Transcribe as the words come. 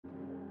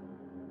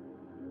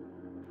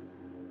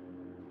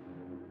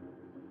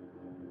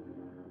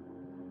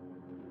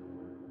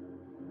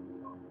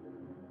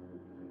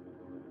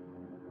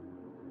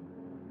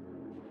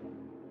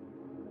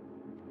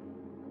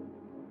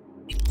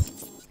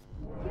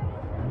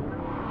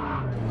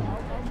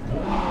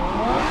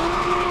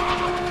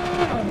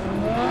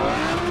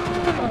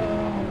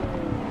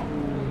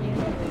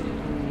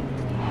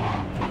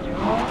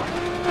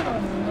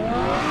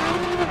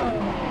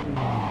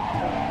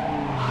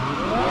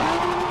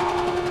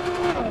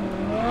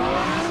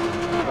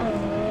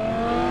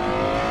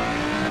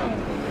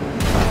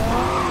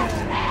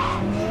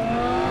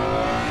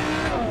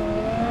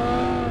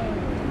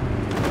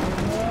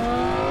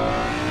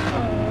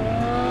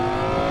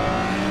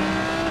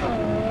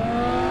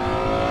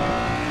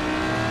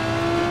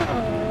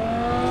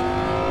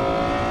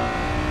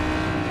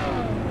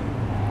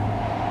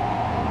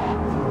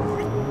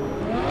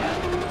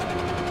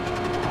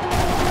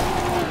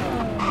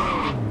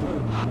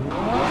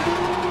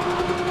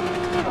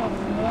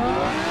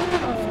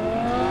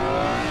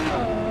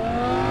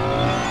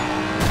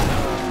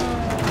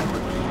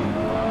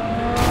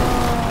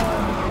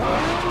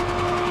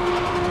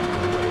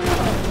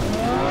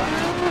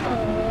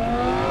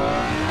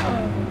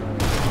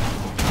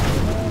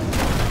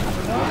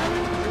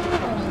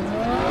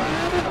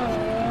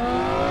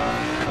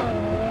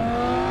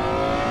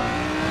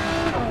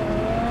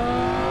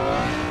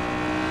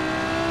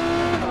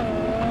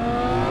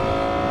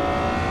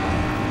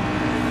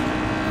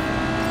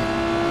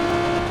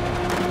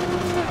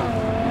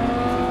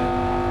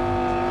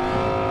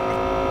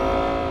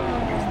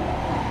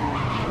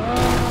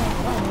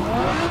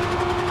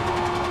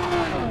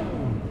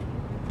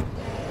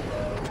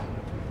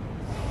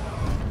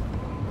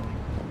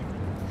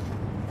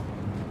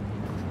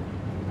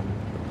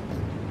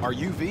Are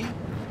you V?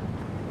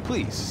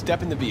 Please,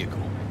 step in the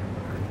vehicle.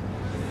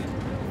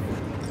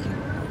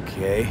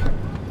 Okay.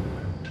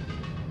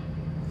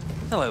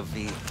 Hello,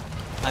 V.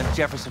 I'm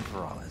Jefferson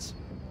Peralez.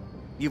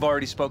 You've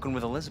already spoken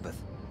with Elizabeth,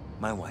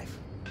 my wife.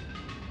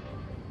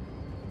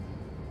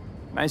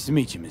 Nice to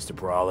meet you, Mr.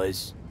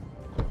 Peralez.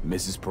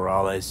 Mrs.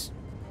 Peralez.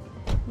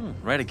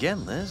 Right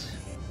again, Liz.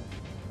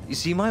 You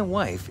see, my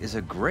wife is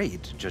a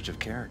great judge of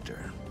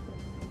character.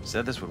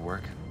 Said this would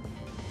work.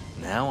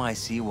 Now I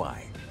see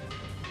why.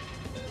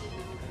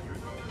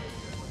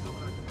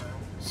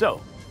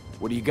 So,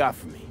 what do you got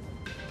for me?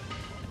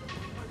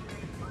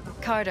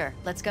 Carter,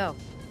 let's go.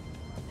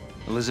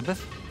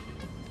 Elizabeth?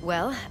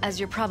 Well, as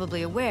you're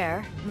probably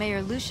aware,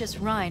 Mayor Lucius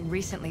Rhine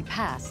recently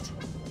passed.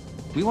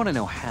 We want to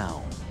know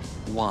how,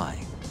 why,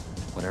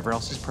 whatever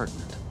else is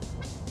pertinent.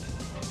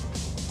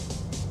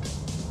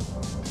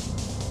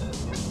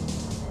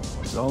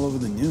 It's all over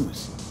the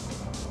news.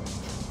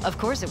 Of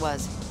course it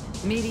was.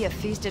 Media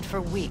feasted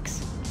for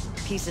weeks.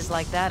 Pieces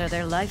like that are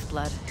their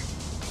lifeblood.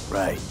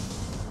 Right.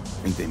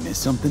 Think they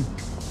missed something?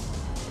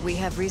 We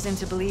have reason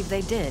to believe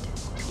they did,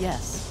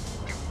 yes.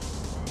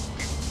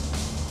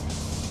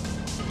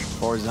 As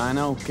far as I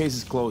know, case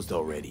is closed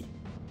already.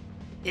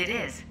 It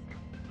is.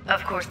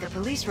 Of course, the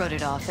police wrote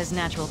it off as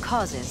natural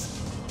causes.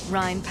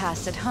 Rhine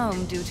passed at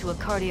home due to a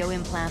cardio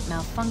implant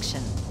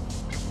malfunction.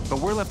 But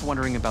we're left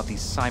wondering about the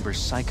cyber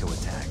psycho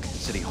attack at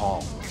City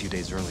Hall a few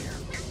days earlier.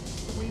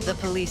 The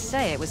police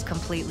say it was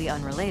completely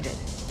unrelated.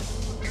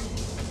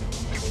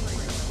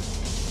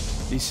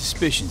 These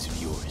suspicions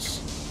of yours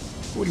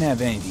wouldn't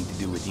have anything to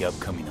do with the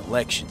upcoming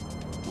election,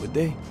 would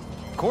they?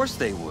 Of course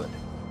they would.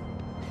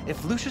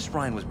 If Lucius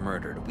Rhine was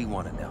murdered, we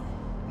want to know.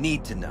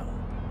 Need to know.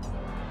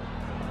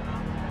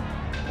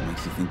 What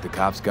makes you think the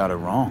cops got it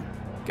wrong?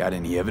 Got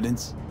any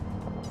evidence?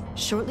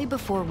 Shortly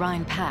before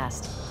Rhine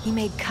passed, he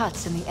made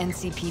cuts in the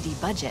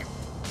NCPD budget.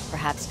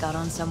 Perhaps got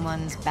on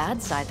someone's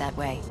bad side that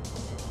way.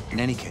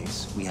 In any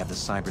case, we have the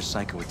cyber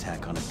psycho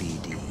attack on a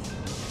BD.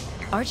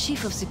 Our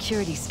chief of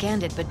security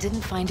scanned it but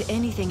didn't find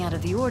anything out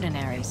of the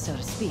ordinary, so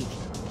to speak.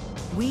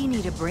 We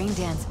need a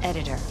braindance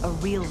editor, a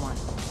real one.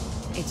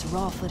 It's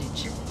raw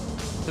footage.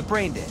 The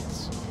brain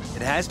dance.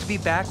 It has to be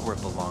back where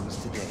it belongs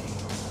today,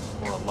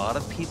 or a lot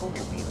of people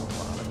will be in a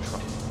lot of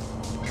trouble.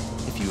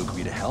 If you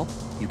agree to help,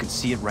 you can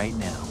see it right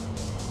now.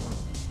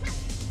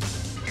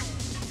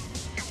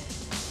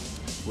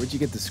 Where'd you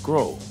get the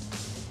scroll?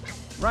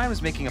 Ryan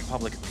was making a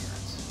public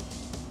appearance.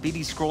 BD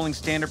scrolling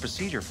standard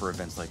procedure for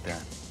events like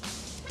that.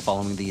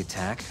 Following the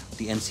attack,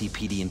 the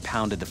NCPD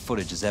impounded the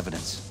footage as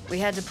evidence. We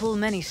had to pull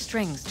many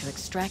strings to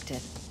extract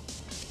it.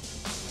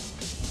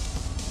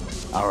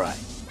 All right.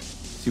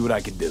 See what I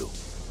can do.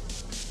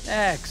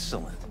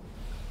 Excellent.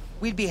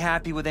 We'd be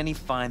happy with any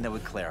find that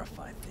would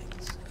clarify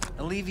things.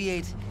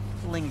 Alleviate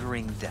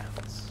lingering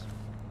doubts.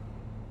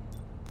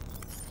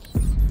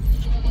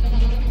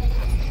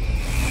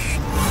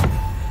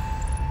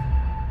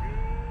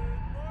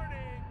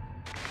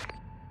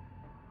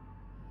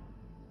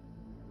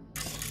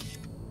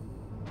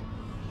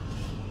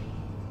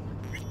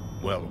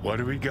 Well, what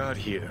do we got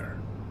here?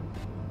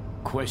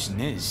 Question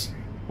is,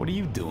 what are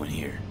you doing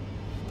here?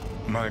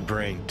 My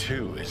brain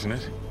too, isn't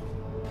it?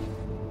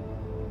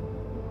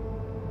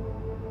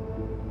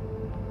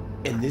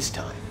 And this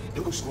time,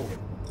 it was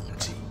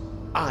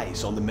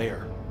eyes on the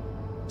mayor.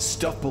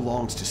 Stuff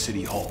belongs to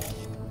City Hall.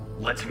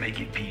 Let's make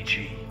it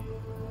PG.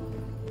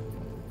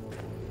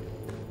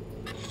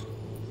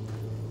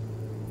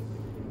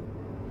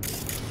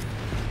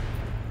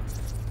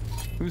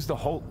 Who's the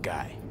Hulk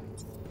guy?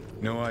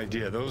 No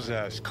idea. Those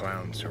ass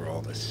clowns are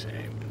all the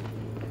same.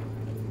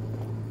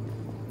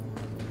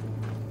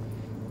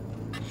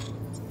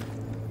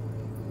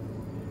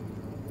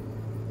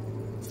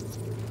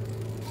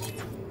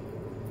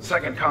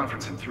 Second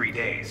conference in 3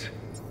 days.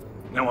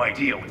 No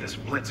idea what this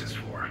blitz is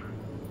for.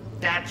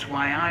 That's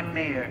why I'm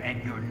mayor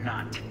and you're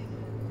not.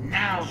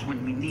 Now's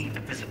when we need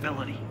the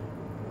visibility.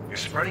 You're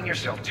spreading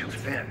yourself too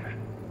thin.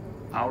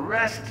 I'll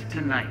rest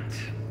tonight.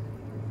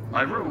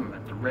 My room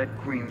at the Red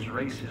Queen's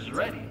race is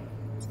ready.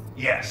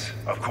 Yes,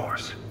 of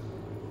course.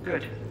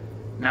 Good.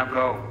 Now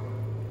go.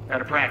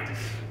 Gotta practice.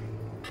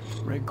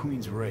 Red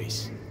Queen's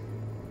race.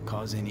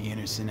 Cause any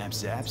inner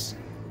synapse zaps?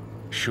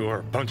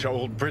 Sure, bunch of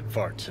old Brit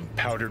farts in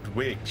powdered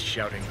wigs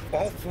shouting,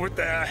 "Off with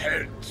their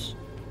heads!"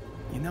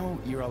 You know,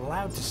 you're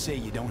allowed to say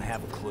you don't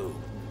have a clue.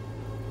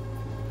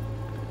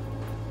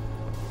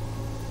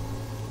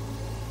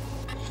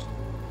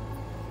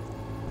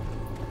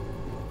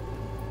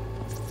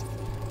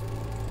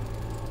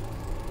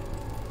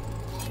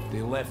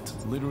 They left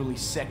literally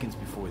seconds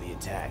before the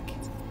attack.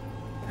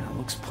 And it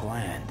looks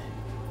planned,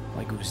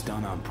 like it was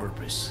done on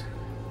purpose.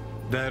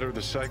 That or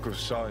the psycho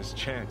saw his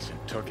chance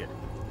and took it.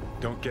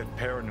 Don't get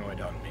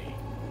paranoid on me.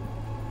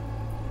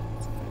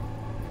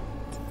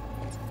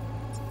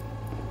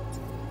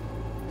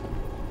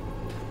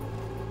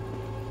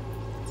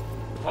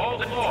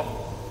 Hold it off.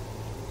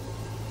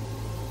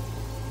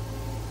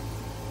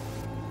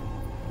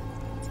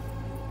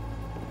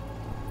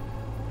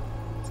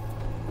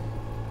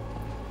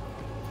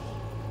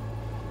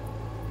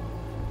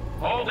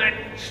 Hold it!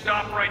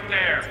 Stop right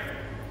there!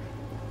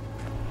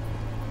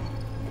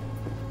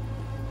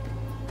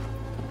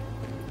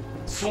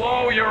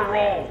 Slow your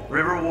roll!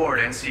 River Ward,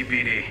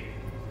 NCPD.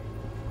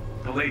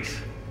 Police.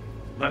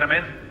 Let him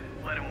in?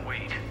 Let him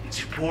wait.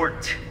 It's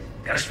important.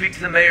 Gotta speak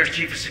to the mayor's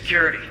chief of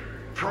security.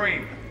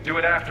 Preem, do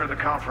it after the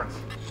conference.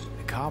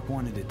 The cop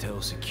wanted to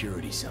tell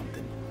security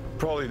something.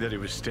 Probably that he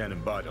was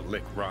standing by to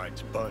lick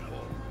Ryan's butthole.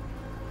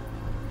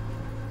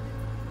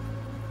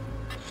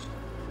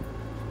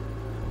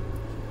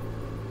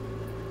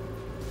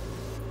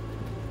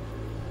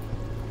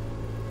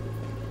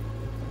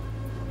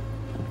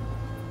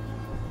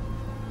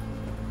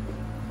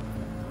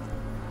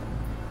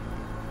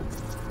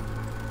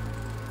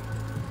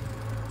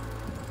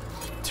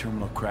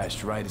 Terminal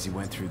crashed right as he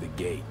went through the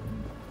gate.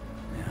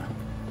 Yeah,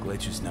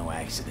 glitch was no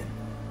accident.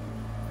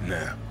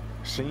 Nah.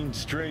 Seen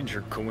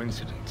stranger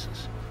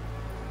coincidences.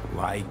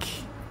 Like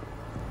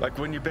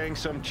when you bang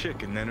some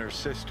chick and then her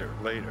sister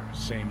later,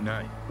 same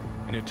night.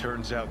 And it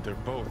turns out they're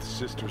both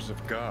sisters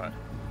of God.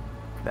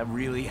 that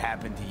really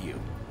happened to you?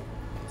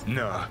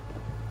 Nah,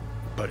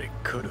 but it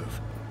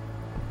could've.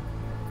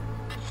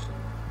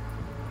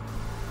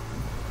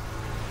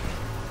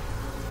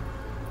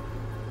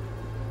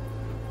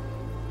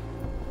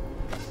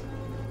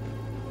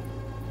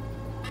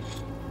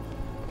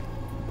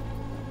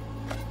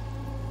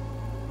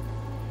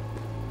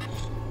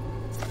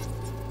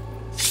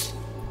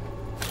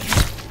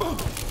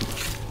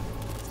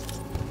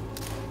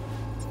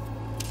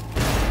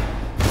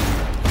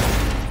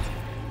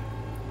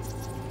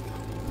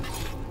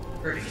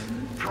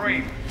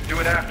 Preem, do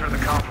it after the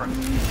conference.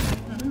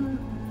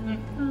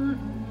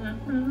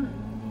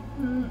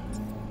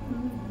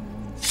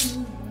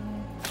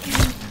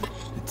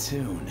 The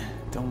tune.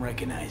 Don't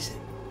recognize it.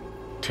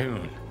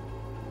 Tune.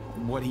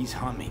 What he's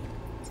humming.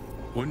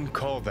 Wouldn't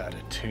call that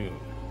a tune.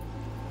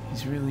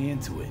 He's really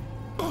into it.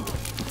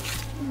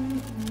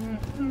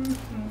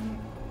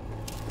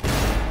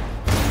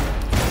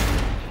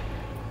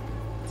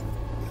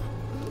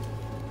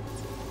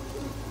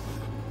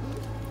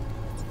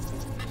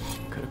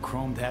 Could've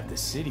chromed half the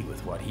city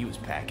with what he was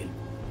packing.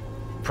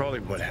 Probably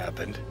what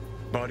happened.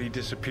 Body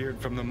disappeared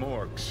from the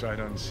morgue, sight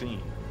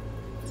unseen.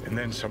 And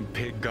then some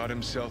pig got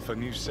himself a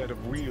new set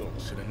of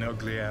wheels and an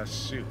ugly-ass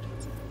suit.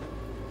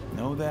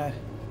 Know that?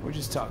 We're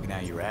just talking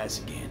out your ass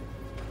again.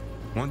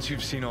 Once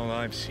you've seen all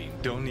I've seen,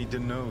 don't need to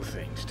know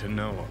things to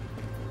know them.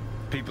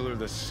 People are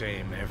the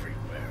same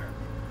everywhere.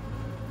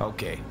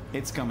 Okay,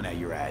 it's coming out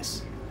your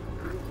ass.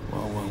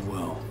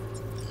 Well.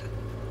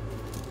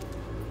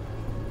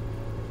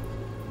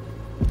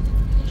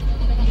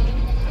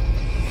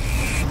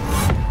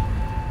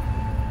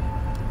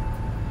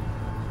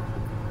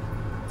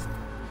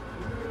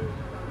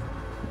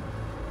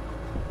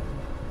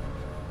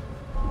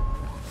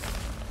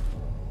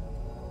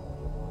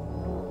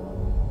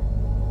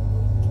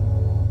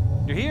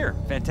 You're here.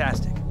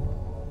 Fantastic.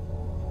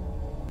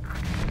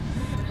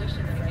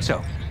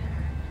 So,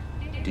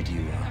 did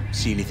you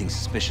see anything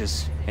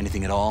suspicious?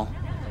 Anything at all?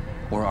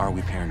 Or are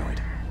we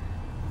paranoid?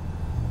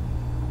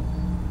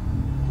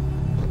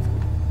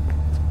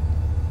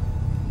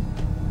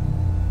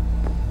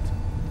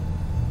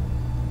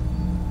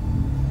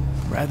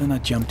 Rather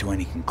not jump to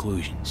any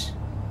conclusions.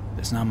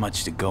 There's not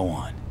much to go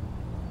on.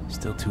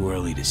 Still too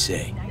early to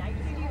say.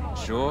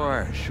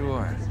 Sure.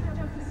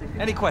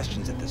 Any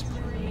questions at this point?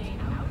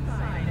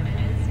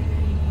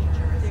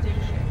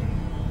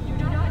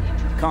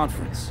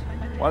 Conference.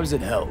 Why was it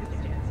held?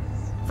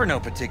 For no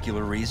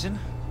particular reason.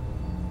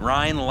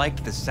 Ryan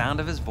liked the sound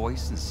of his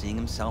voice and seeing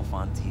himself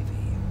on TV.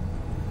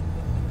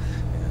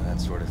 Yeah, that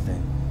sort of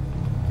thing.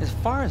 As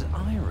far as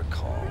I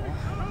recall,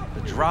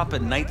 the drop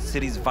in Night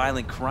City's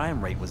violent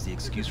crime rate was the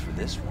excuse for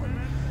this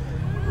one.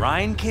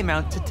 Ryan came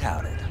out to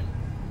tout it.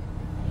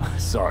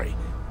 Sorry,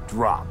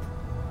 drop.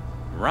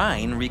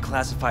 Ryan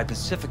reclassified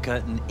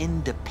Pacifica an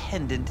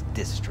independent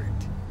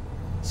district.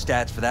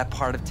 Stats for that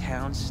part of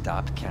town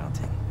stopped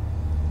counting.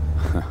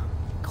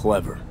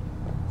 Clever.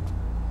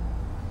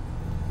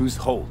 Who's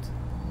Holt?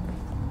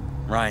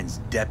 Ryan's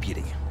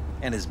deputy,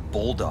 and his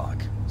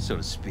bulldog, so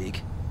to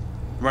speak.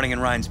 Running in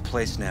Ryan's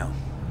place now.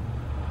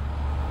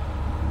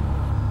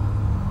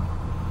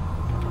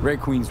 Red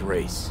Queen's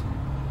race.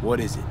 What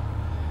is it?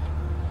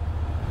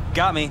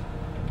 Got me.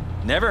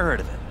 Never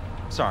heard of it.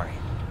 Sorry.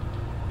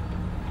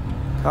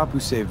 Cop who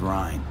saved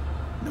Ryan.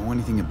 Know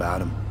anything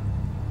about him?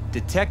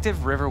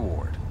 Detective River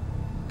Ward.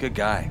 Good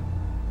guy.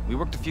 We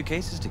worked a few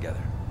cases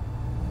together.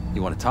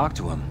 You want to talk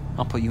to him?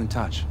 I'll put you in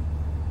touch.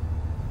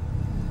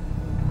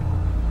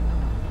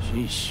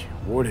 Sheesh,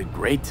 Ward had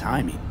great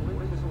timing.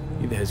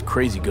 Either has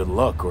crazy good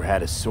luck or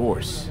had a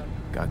source.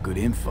 Got good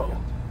info.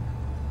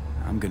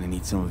 I'm gonna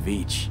need some of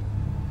each.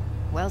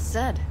 Well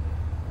said.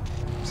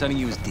 Sending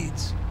you his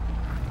deeds.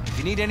 If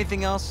you need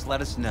anything else, let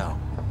us know.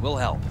 We'll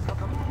help.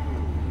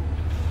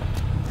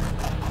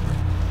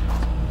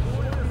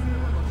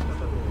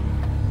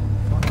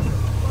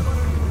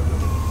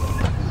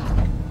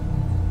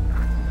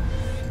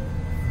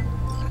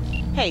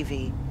 Hey,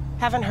 V.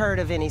 Haven't heard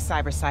of any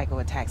cyber psycho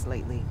attacks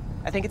lately.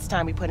 I think it's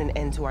time we put an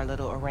end to our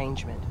little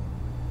arrangement.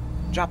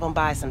 Drop on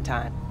by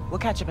sometime. We'll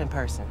catch up in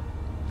person.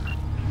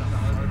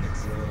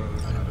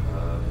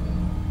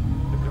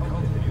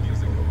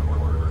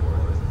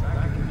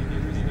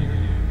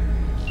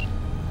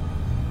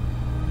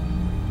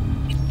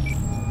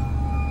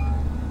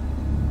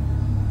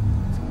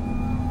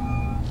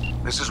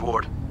 This is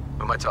Ward.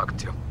 Who am I talking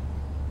to?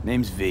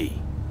 Name's V.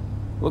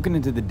 Looking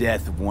into the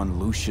death of one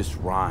Lucius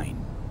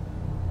Rhine.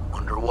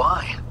 Wonder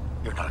why?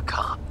 You're not a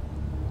cop.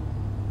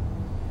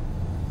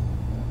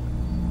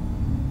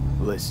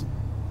 Listen,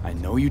 I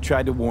know you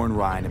tried to warn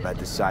Ryan about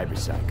the cyber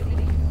psycho.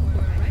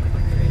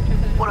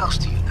 What else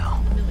do you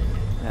know?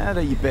 Now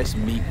that you best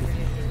meet with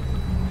me.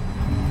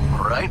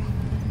 All right.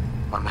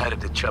 I'm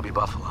headed to Chubby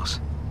Buffaloes.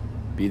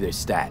 Be their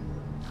stat.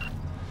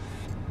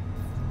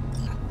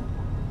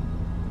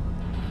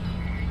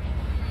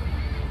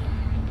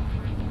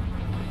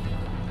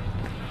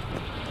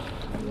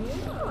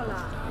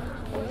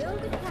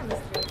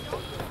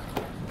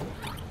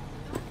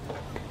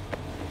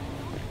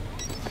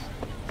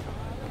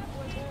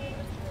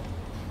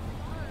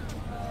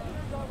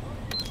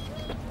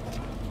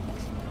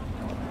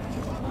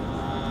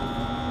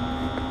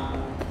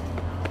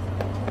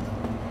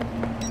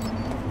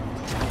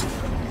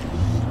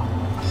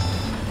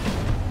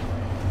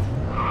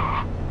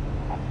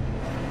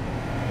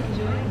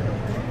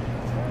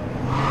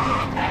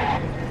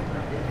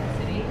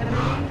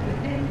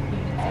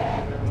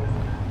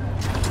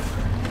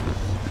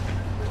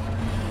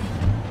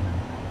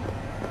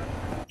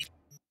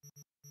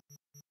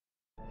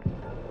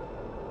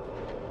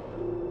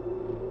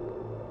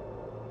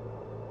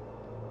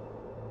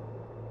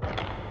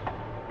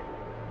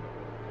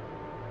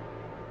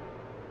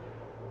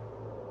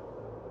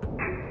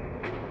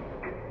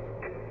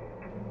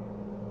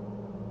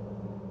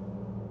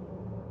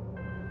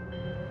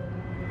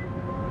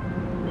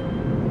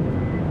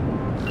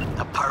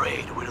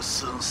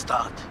 Soon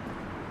start.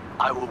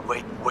 I will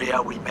wait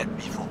where we met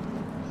before.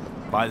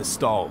 By the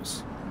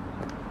stalls.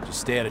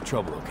 Just stay out of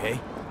trouble, okay?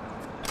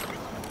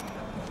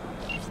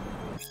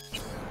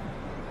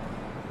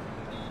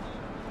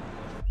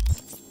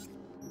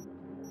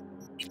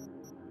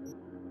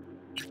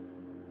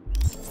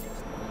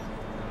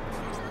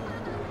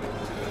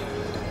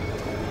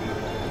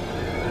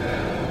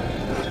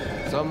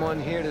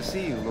 Someone here to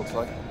see you, looks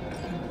like.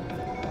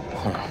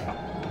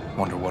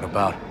 Wonder what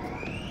about?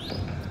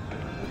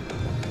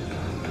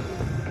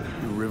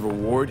 River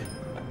Ward?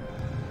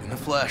 In the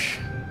flesh.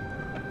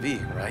 V,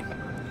 right?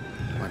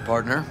 My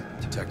partner,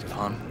 Detective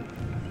Hahn.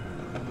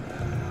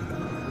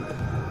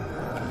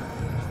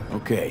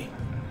 Okay.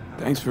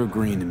 Thanks for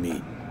agreeing to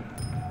meet.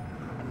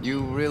 You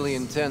really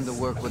intend to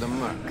work with a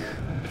merc?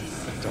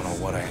 Don't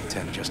know what I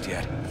intend just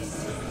yet.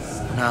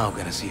 For now, I'm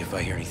gonna see if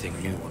I hear anything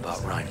new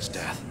about Ryan's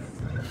death.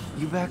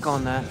 You back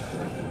on that?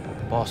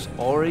 Boss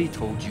already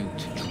told you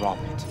to drop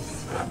it.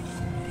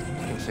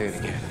 I can say it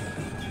again.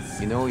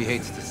 You know he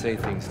hates to say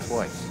things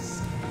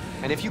twice.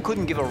 And if you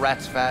couldn't give a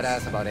rat's fat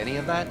ass about any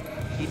of that,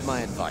 heed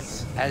my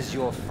advice. As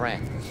your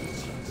friend,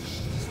 just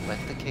let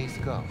the case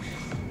go.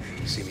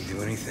 You see me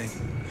do anything?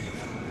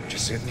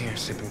 Just sitting here,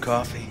 sipping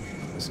coffee,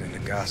 listening to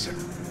gossip.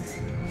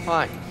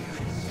 Fine.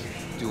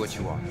 Do what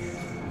you want.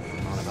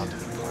 I'm not about to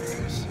be part of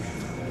this.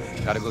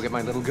 Gotta go get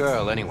my little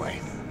girl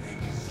anyway.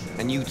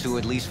 And you two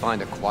at least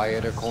find a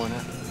quieter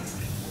corner.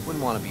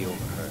 Wouldn't want to be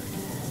overheard.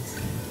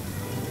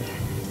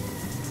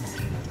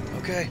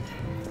 Okay.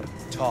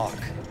 Talk.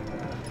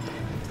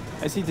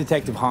 I see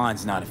Detective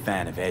Hahn's not a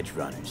fan of edge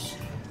runners.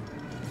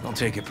 Don't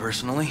take it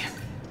personally.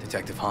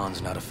 Detective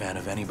Hahn's not a fan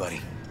of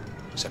anybody,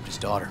 except his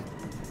daughter.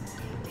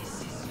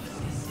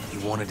 He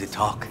wanted to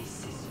talk.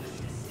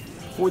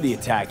 Before the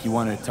attack, you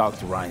wanted to talk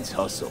to Ryan's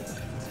hustle.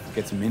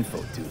 Get some info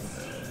to him.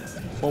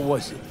 What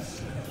was it?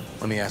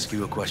 Let me ask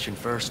you a question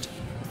first.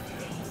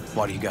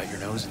 Why do you got your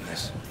nose in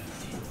this?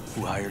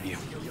 Who hired you?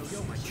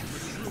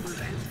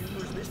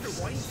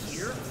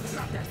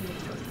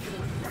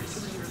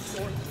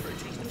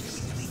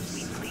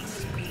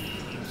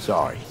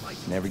 Sorry.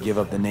 Never give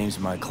up the names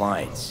of my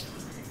clients.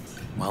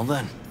 Well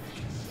then,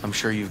 I'm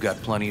sure you've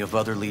got plenty of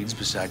other leads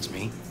besides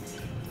me.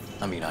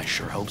 I mean, I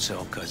sure hope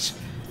so, because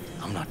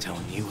I'm not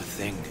telling you a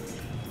thing.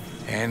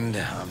 And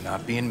I'm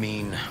not being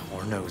mean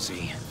or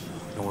nosy,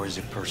 nor is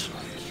it personal.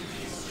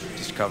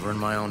 Just covering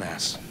my own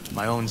ass.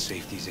 My own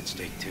safety's at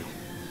stake, too.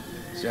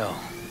 So,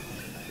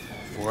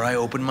 before I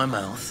open my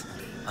mouth,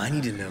 I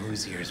need to know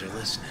whose ears are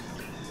listening.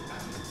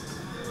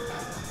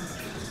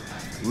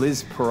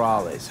 Liz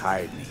Perales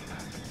hired me,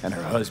 and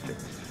her husband,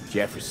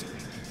 Jefferson.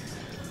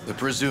 The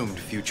presumed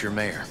future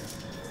mayor.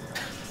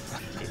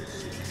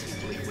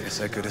 Guess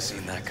I could have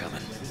seen that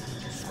coming.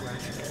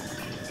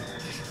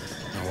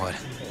 You know what?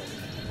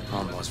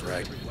 Mom was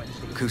right.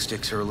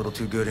 Acoustics are a little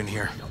too good in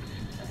here.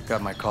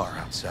 Got my car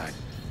outside.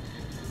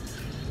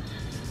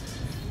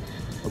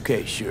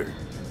 Okay, sure.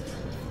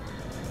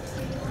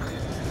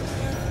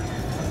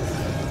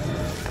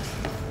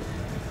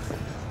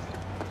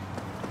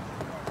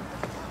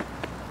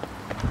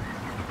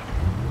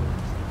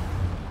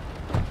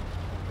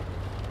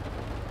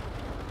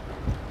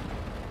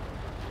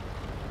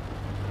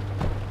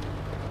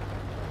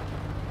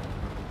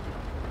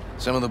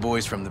 Some of the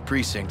boys from the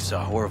precinct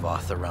saw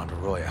Horvath around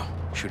Arroyo,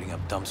 shooting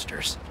up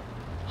dumpsters,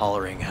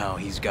 hollering how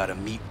he's got to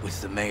meet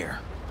with the mayor.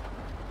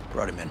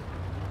 Brought him in.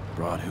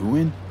 Brought who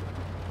in?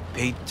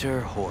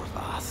 Peter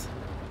Horvath.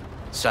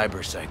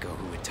 Cyber psycho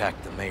who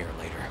attacked the mayor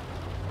later.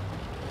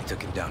 They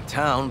took him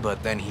downtown,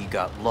 but then he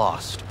got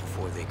lost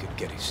before they could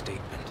get his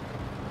statement.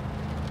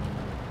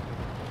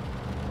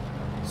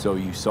 So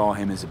you saw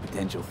him as a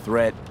potential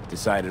threat,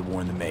 decided to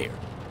warn the mayor.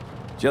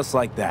 Just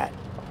like that.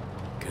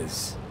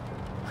 'Cause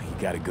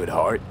he got a good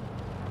heart.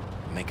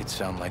 Make it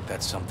sound like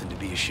that's something to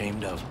be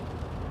ashamed of.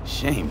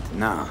 Ashamed?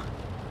 Nah.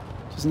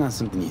 Just not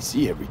something you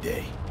see every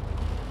day.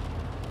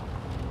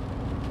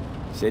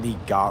 Said he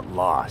got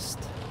lost.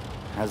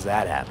 How's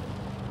that happen?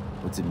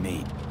 What's it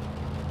mean?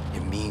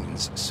 It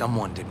means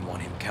someone didn't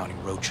want him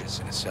counting roaches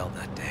in a cell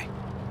that day.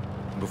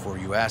 Before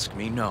you ask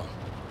me, no.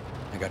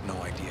 I got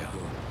no idea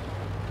who.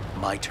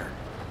 My turn.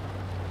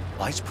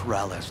 Why's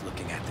Peralez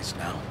looking at this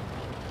now?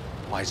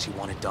 Why does he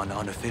want it done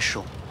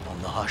unofficial,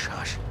 on the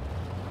hush-hush?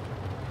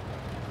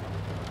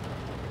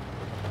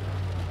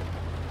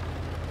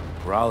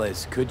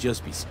 Peralez could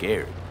just be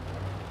scared.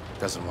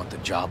 Doesn't want the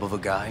job of a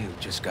guy who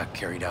just got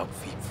carried out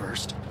feet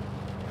first.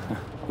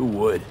 Who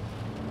would?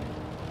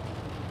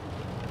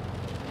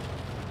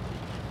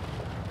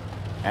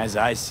 As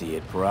I see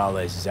it,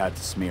 Peralez is out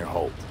to smear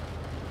Holt.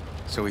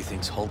 So he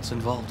thinks Holt's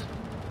involved?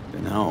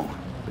 Dunno,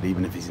 but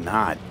even if he's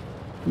not,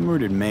 the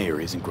murdered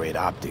mayor isn't great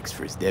optics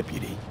for his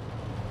deputy.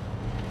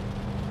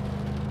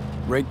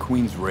 Red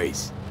Queen's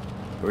race.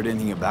 Heard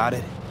anything about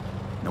it?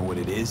 Know what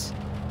it is?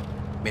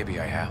 Maybe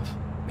I have.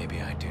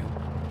 Maybe I do.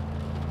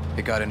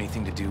 It got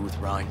anything to do with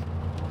Ryan?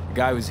 The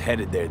guy was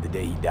headed there the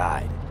day he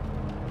died.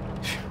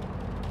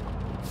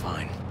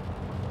 Fine.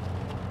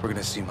 We're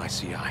gonna see my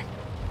CI.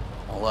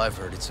 All I've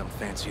heard is some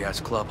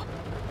fancy-ass club.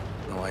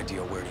 No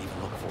idea where to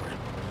even look for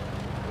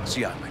it.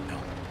 CI might know.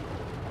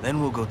 Then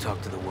we'll go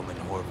talk to the woman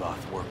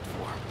Horvath worked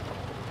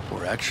for.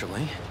 Or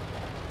actually,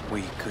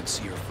 we could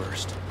see her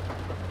first.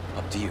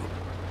 Up to you.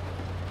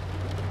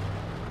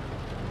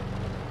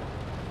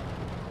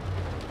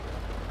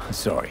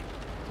 Sorry.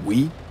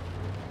 We?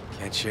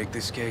 Can't shake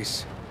this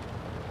case.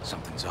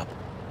 Something's up.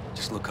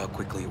 Just look how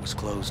quickly it was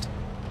closed.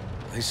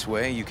 This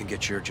way, you can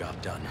get your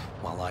job done,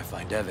 while I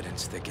find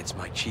evidence that gets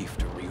my chief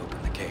to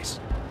reopen the case.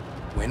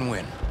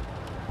 Win-win.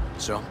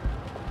 So,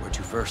 where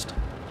to first?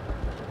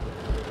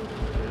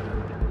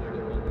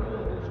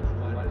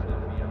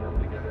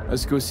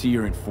 Let's go see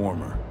your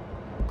informer.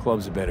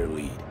 Club's a better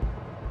lead.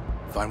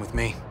 Fine with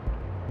me.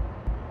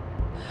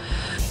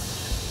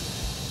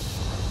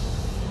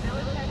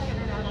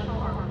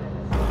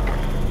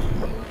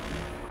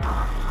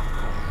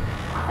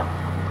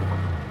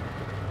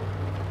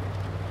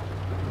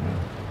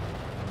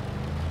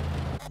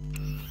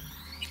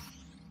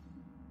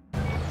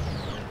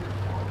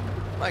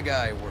 My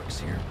guy works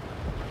here.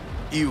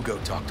 You go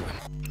talk to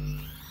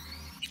him.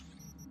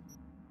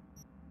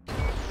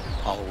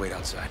 I'll wait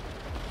outside.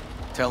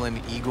 Tell him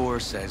Igor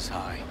says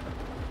hi.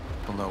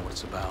 He'll know what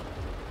it's about.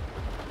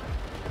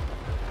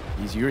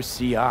 He's your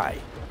CI.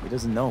 He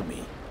doesn't know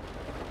me.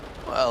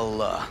 Well,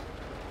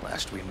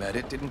 last we met,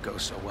 it didn't go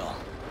so well.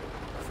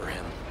 For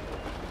him.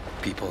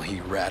 People he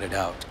ratted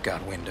out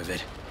got wind of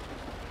it.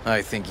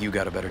 I think you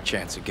got a better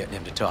chance of getting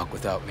him to talk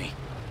without me.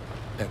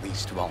 At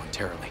least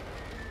voluntarily.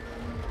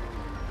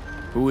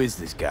 Who is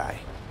this guy?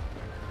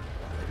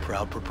 The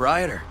proud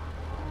proprietor.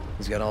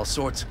 He's got all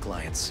sorts of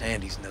clients,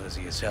 and he's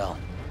nosy as hell.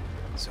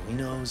 So he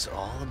knows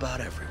all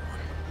about everyone.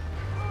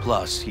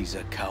 Plus, he's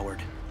a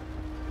coward.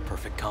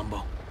 Perfect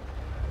combo.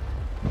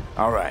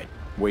 All right,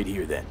 wait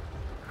here then.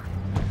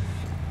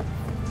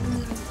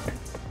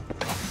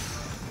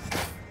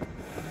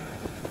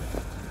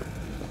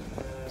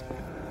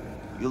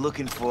 You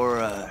looking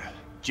for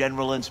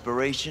general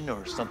inspiration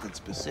or something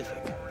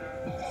specific?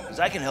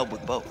 Because I can help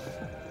with both.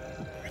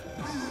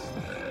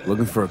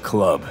 Looking for a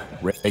club.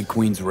 Red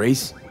Queen's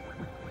race?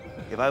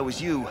 If I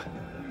was you,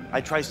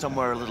 I'd try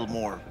somewhere a little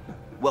more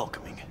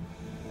welcoming.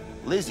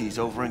 Lizzie's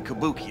over in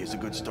Kabuki is a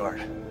good start.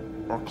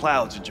 Or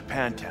Cloud's in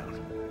Japantown.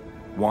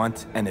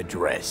 Want an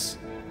address.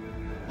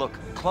 Look,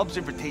 club's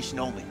invitation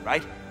only,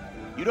 right?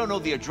 You don't know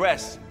the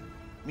address.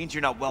 Means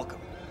you're not welcome.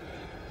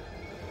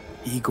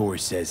 Igor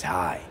says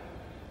hi.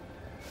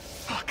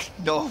 Fuck,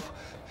 no.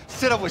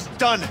 Said I was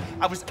done.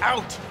 I was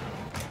out.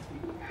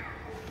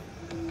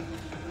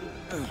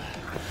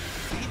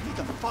 Leave me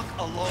the fuck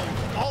alone,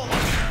 all of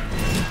you.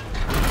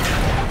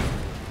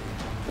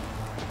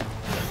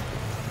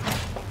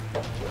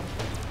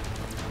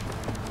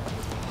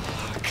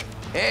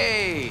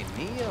 Hey,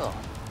 Neil.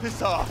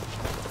 Piss off.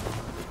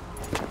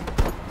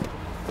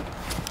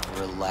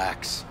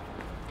 Relax.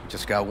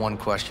 Just got one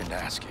question to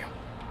ask you.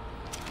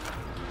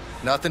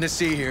 Nothing to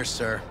see here,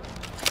 sir.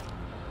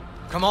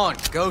 Come on,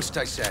 ghost,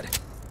 I said.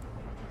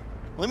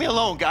 Leave me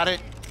alone, got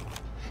it?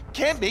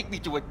 Can't make me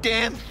do a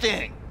damn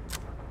thing.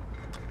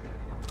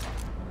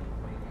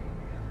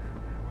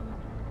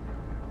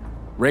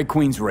 Red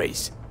Queen's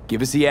race.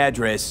 Give us the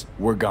address,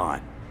 we're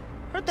gone.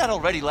 Heard that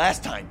already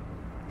last time.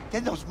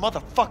 Then those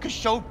motherfuckers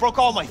showed, broke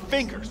all my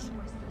fingers.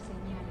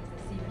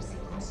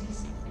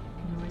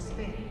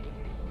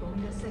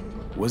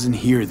 Wasn't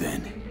here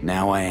then.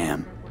 Now I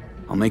am.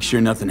 I'll make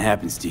sure nothing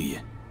happens to you.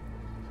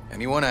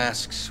 Anyone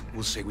asks,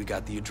 we'll say we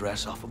got the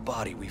address off a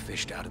body we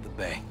fished out of the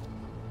bay.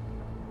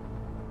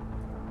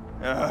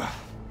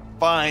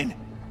 Fine.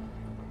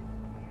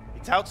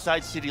 It's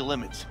outside city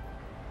limits.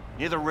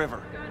 Near the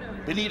river.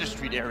 Benita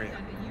Street area.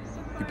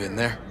 You been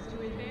there?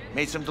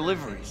 Made some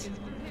deliveries.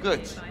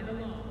 Goods.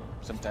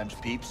 Sometimes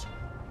peeps.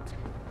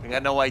 I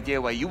got no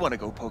idea why you want to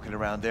go poking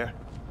around there.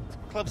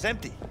 Club's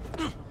empty.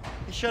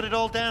 They shut it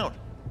all down.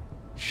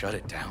 Shut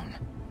it down.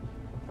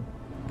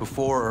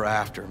 Before or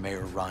after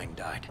Mayor Rhine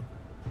died?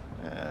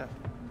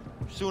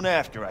 Soon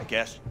after, I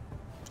guess.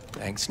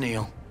 Thanks,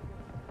 Neil.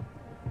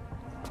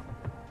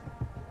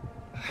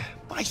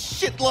 My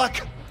shit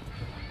luck!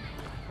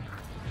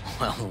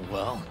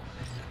 Well,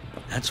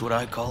 that's what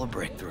I call a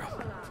breakthrough.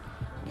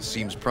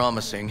 Seems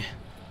promising,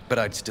 but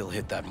I'd still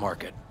hit that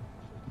market.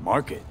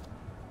 Market?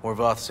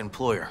 Horvath's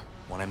employer,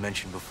 one I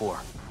mentioned before.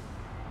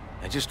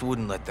 I just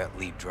wouldn't let that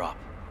lead drop.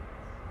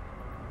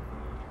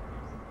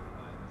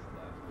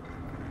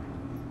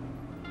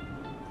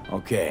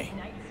 Okay,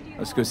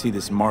 let's go see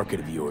this market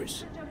of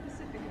yours.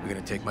 You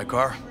gonna take my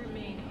car?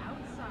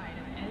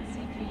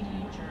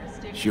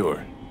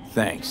 Sure,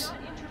 thanks.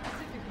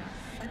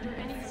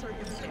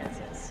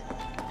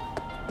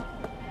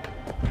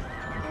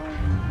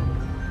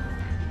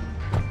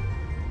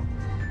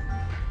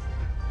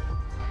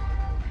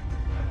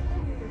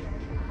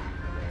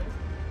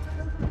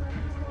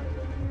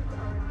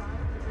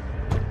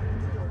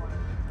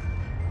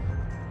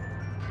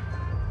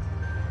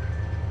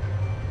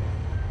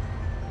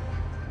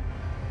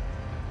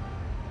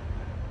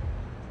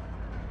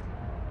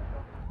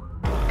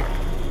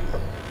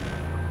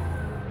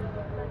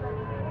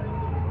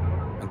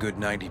 A good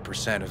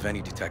 90% of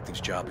any detective's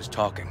job is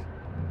talking.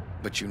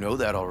 But you know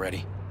that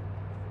already.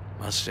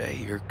 Must say,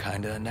 you're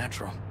kinda a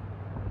natural.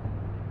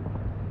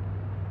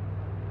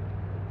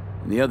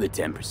 And the other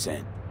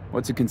 10%,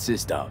 what's it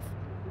consist of?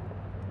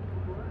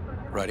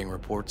 Writing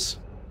reports.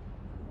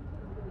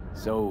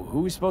 So, who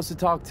are we supposed to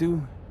talk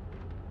to?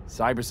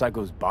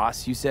 Cyberpsycho's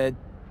boss, you said?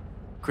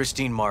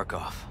 Christine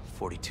Markov,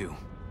 42.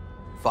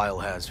 File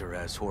has her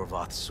as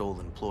Horvath's sole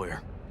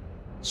employer.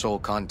 Sole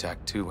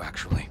contact, too,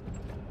 actually.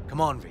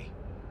 Come on, V.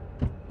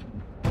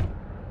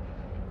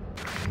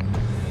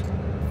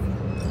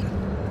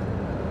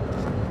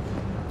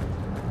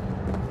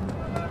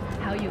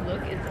 How you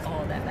look is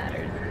all that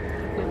matters.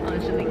 With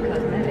Angelik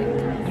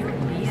Cosmetics, you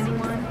can be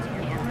anyone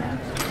and have.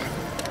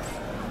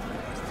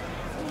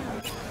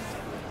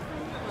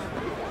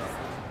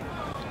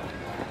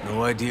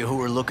 No idea who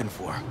we're looking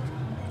for.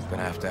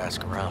 Gonna have to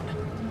ask around.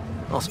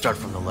 I'll start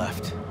from the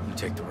left. You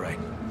take the right.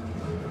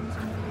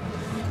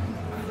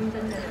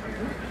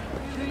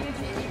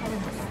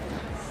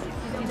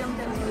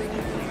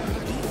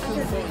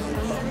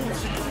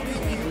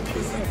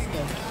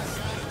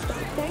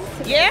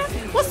 Yeah?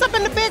 What's up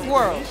in the big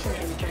world?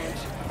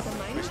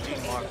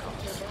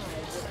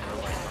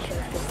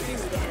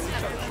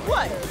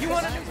 What? You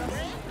want to...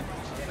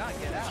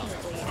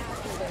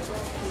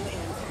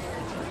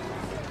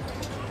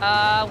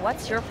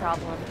 What's your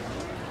problem?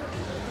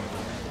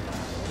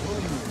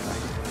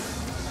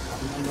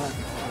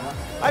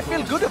 I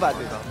feel good about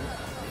it.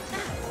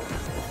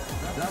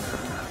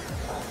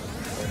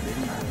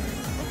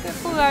 Que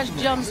courage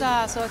jump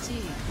ça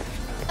sorti.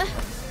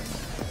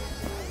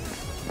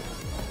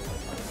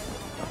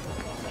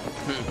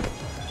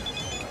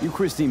 You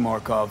Christine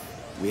Markov,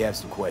 we have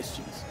some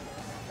questions.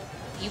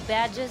 You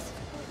badges?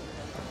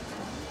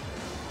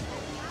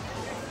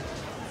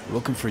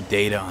 Looking for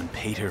data on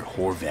Peter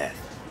Horvath.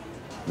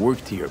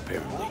 Worked here,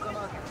 apparently.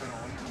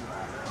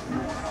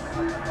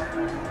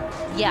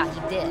 Yeah,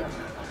 he did.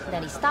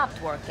 Then he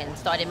stopped working,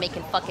 started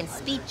making fucking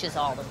speeches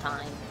all the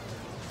time.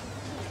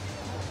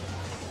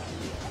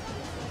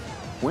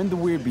 When the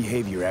weird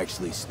behavior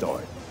actually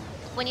start?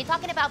 When you're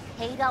talking about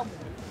Peter,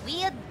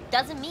 weird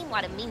doesn't mean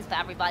what it means for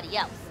everybody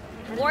else.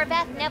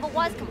 Horvath never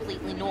was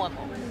completely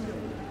normal.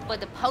 But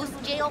the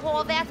post-jail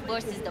Horvath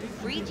versus the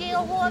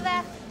pre-jail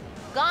Horvath,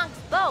 gonks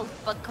both,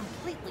 but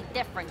completely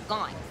different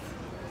gonks.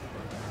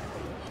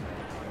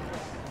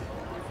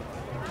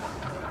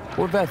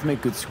 Horvath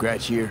make good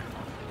scratch here.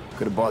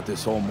 Could have bought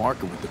this whole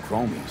market with the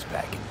chrome he was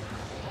packing.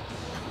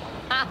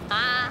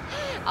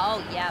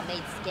 Oh yeah,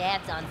 made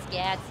scads on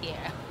scads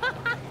here.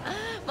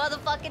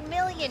 Motherfucking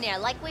millionaire,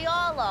 like we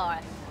all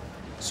are.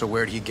 So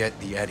where'd he get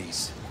the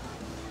eddies?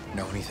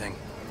 Know anything?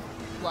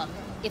 Look,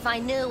 if I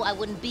knew, I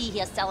wouldn't be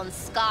here selling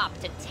scop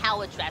to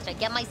tower trash. I'd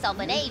get myself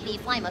an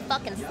AV, fly my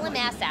fucking slim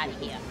ass out of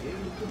here.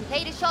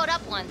 Peter showed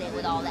up one day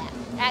with all that.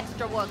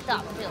 Extra worked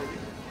up, too.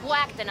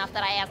 Whacked enough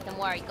that I asked him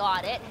where he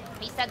got it.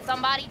 He said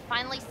somebody'd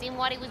finally seen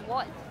what he was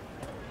worth.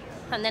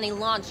 And then he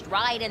launched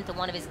right into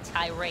one of his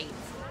tirades.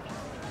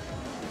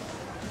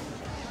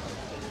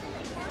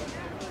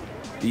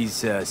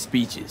 These,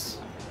 speeches,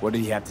 what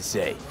did he have to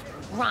say?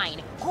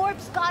 Rhine,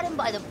 corpse got him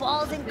by the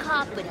balls and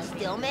cock, but he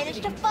still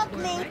managed to fuck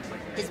me.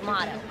 His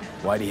motto.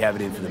 Why'd he have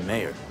it in for the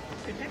mayor?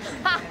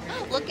 Ha!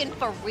 Looking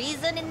for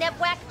reason in that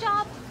whack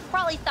job?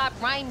 Probably thought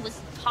Ryan was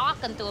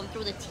talking to him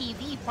through the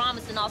TV,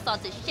 promising all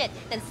sorts of shit,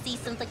 then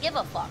ceasing to give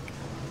a fuck.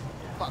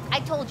 Look, I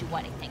told you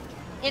what I think.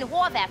 In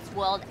Horvath's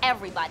world,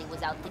 everybody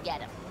was out to get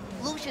him.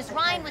 Lucius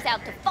Ryan was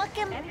out to fuck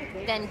him,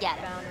 then get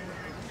him.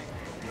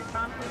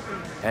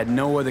 Had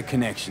no other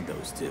connection,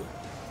 those two.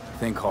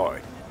 Think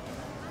hard.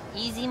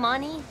 Easy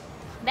money?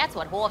 That's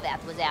what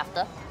Horvath was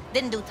after.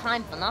 Didn't do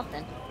time for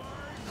nothing.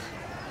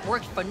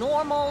 Worked for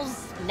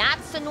normals,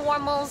 not so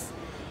normals.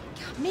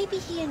 Maybe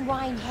he and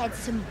Ryan had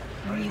some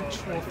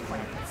mutual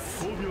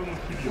friends.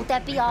 Would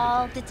that be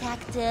all,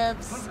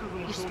 detectives?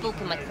 You're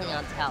spooking my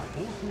clientele.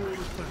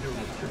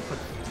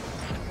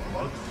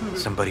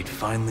 Somebody'd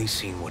finally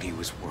seen what he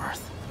was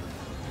worth.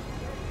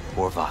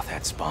 Horvath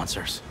had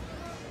sponsors.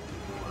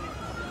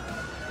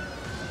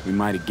 We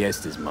might have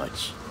guessed as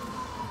much.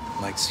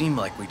 Might seem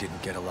like we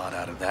didn't get a lot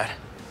out of that.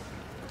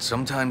 But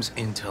sometimes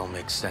intel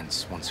makes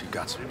sense once you've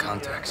got some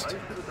context.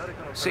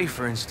 Say,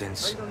 for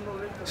instance,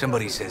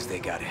 somebody says they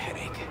got a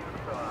headache.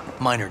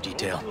 Minor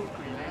detail.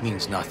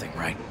 Means nothing,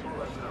 right?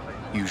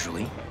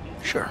 Usually,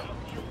 sure.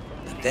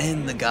 But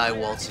then the guy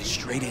waltzes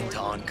straight into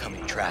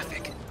oncoming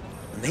traffic.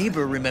 The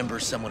neighbor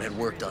remembers someone had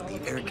worked on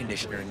the air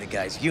conditioner in the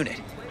guy's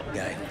unit. The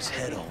guy whose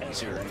head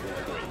always hurt.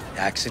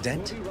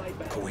 Accident?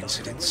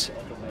 Coincidence?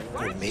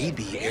 Or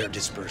maybe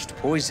air-dispersed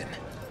poison.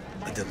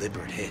 A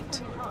deliberate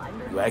hit.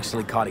 You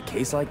actually caught a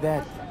case like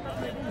that?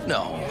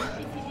 No.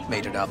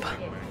 Made it up.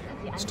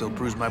 Still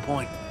proves my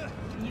point.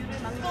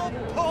 Oh,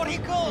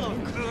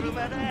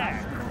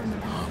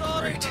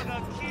 great.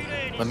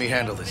 Let me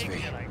handle this,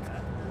 V.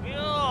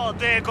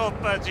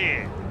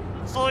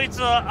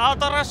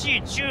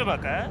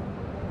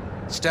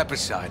 Step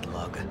aside,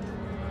 Lug.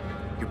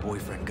 Your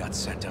boyfriend got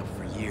sent up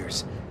for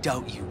years.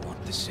 Doubt you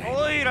want the same.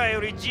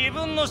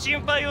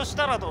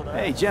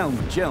 Hey,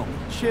 gentlemen, chill.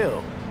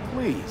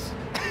 Please.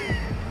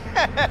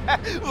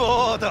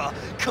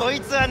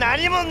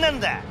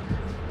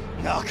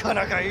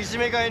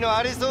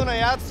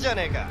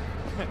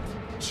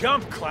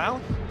 Jump,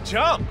 clown!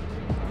 Jump!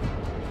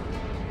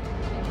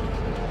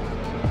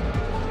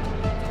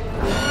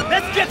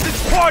 Let's get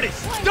this party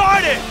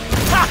started!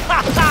 Ha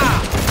ha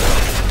ha!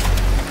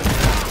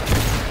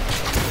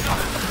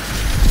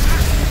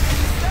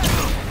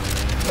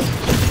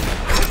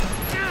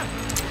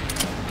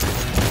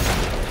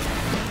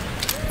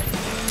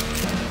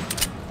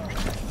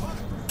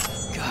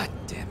 God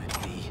damn it,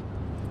 V.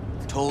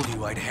 Told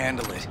you I'd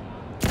handle it.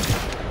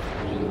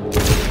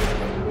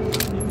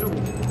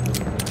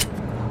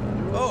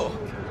 Oh,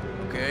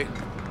 okay.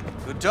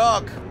 Good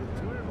talk.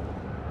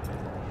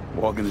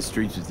 Walking the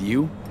streets with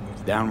you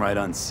is downright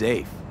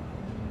unsafe.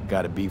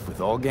 Got a beef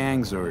with all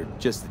gangs or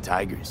just the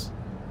Tigers?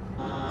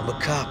 I'm a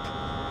cop.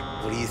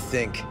 What do you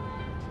think?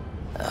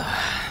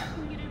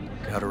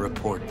 Gotta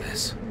report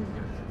this.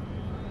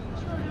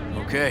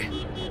 Okay,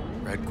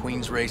 Red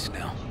Queen's race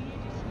now.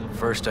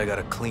 First, I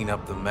gotta clean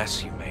up the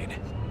mess you made.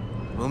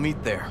 We'll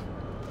meet there.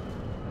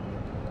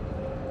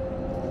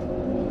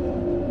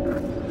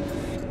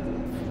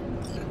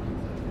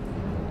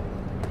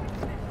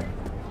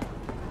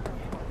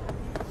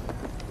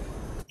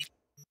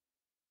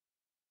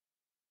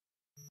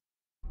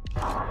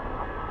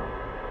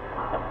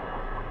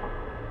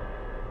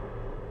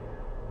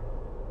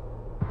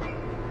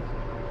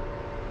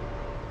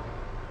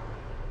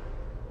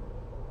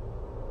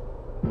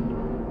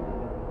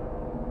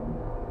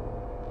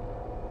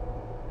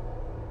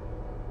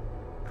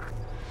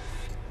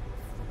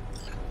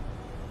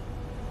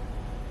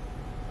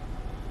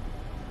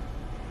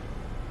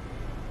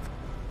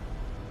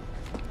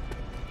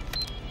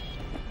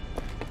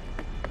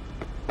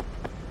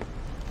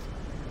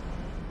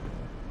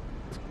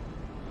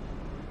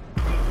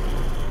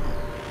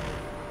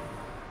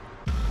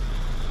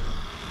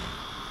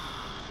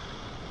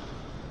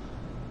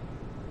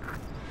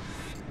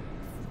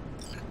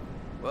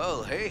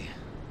 Well, hey.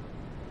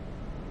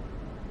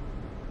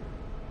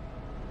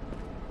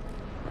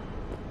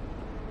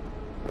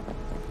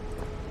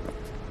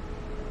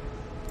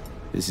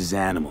 This is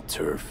animal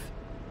turf.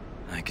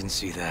 I can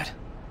see that.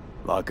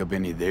 Lock up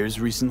any of theirs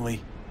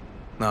recently?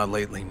 Not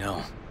lately,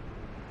 no.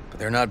 But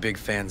they're not big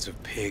fans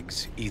of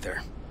pigs,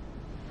 either.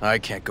 I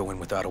can't go in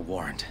without a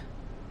warrant.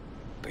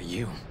 But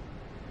you...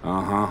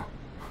 Uh-huh.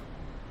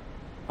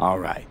 All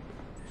right.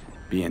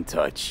 Be in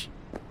touch.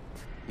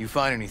 You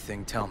find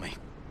anything, tell me.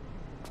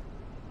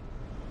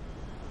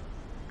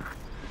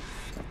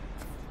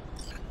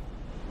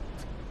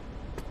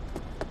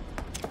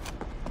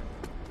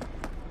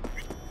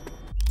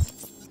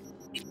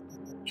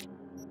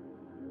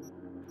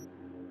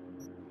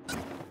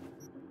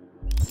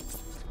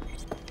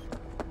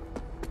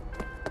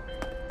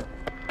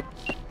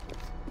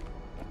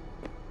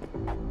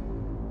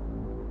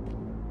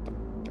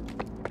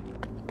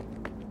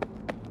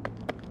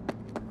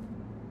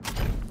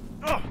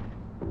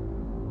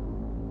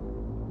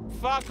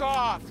 Fuck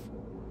off!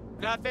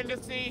 Nothing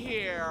to see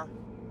here.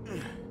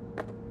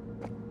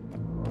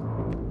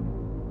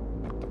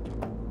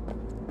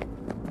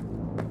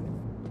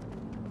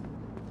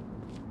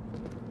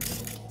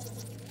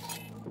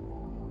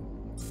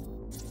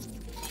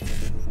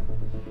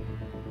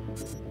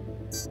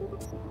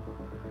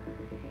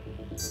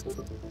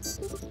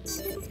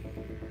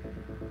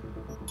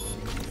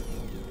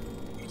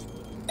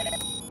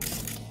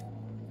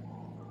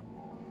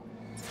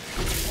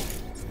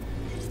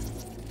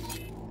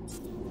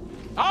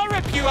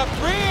 fuck you up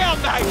real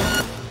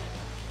nice!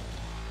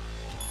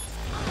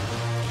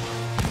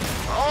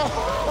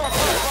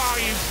 Oh,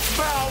 you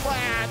smell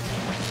that?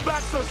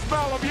 That's the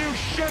smell of you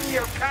shitting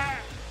your pants!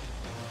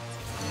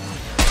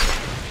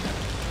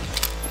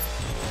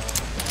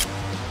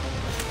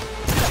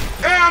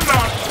 And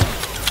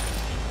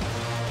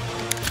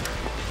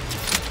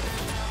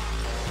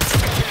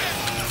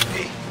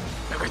Hey,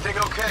 everything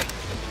okay?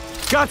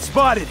 Got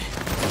spotted.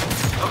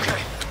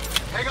 Okay.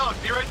 Hang on,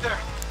 be right there.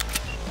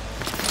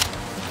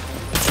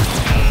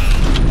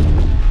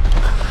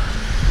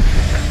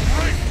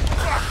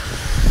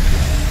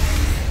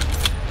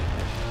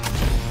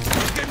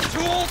 Getting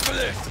too old for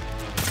this!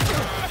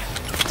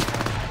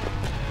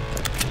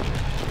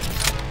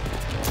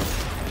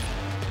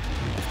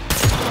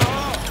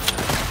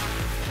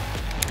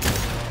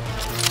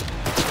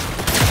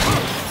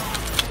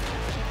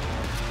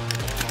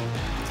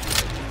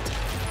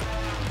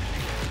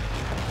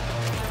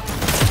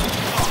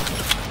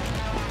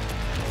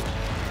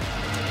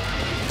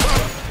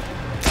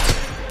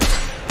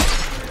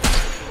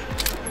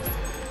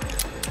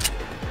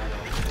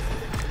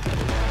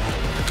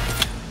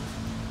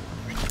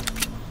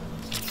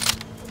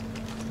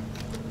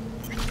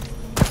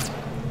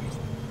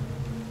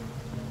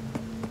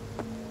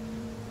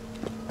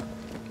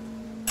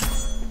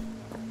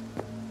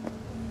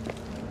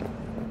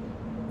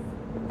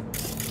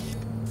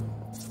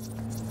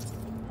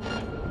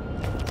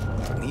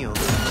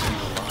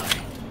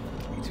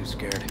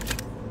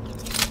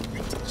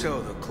 So,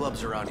 the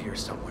club's around here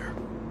somewhere.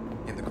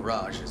 In the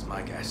garage is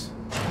my guess.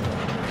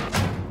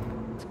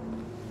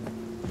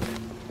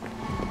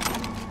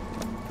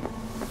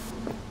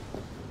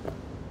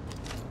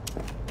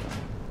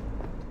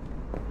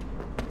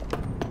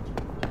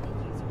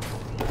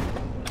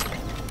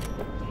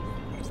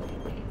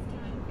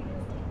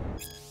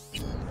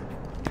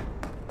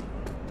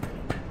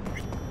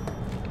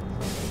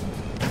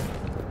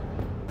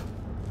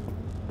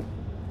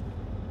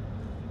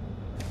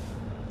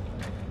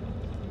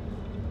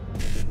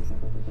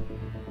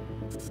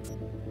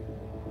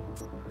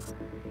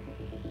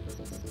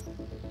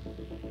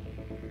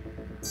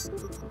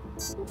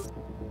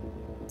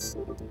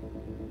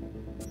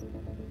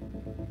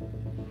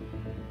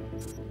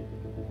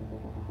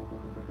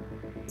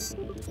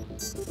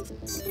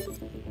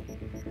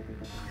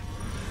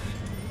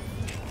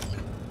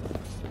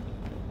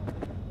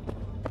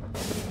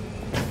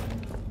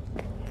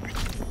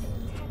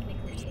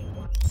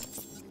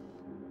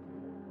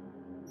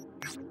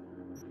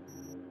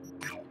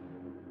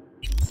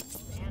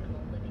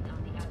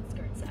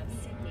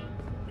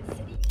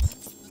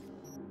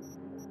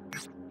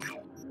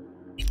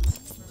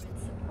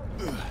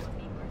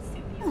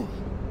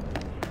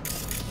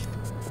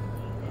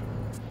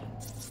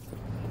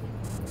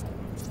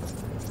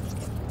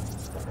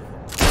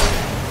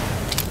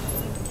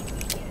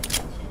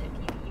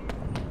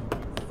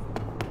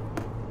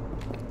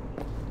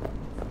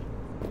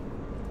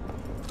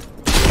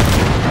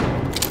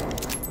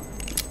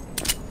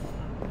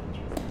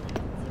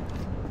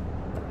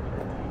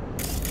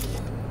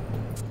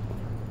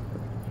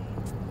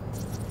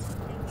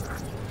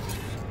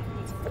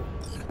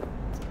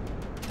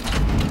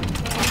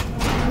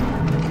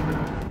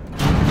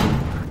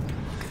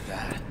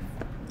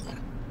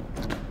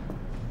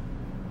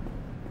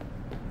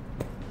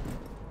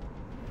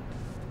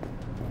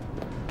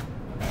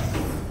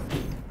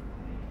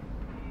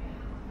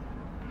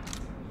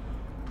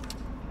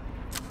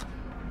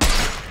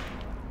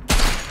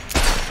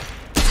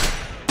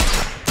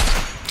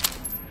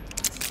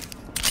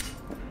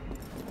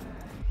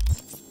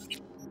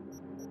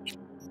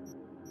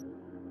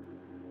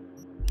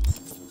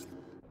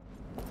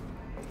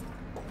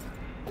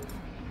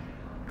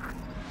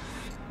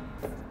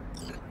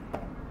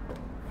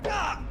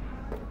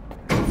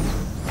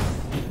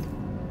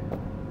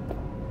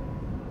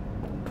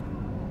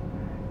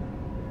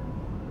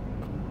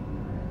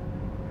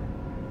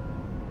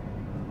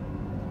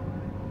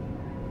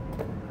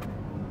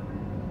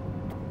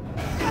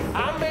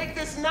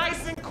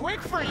 Nice and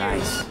quick for you.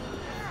 Nice.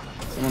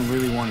 Someone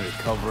really wanted to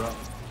cover up.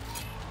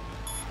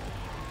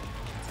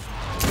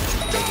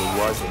 Whatever it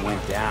was, it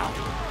went down.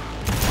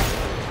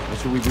 What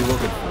should we be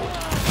looking for?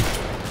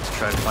 Let's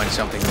try to find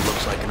something that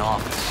looks like an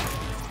office.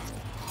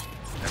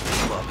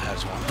 Every club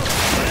has one.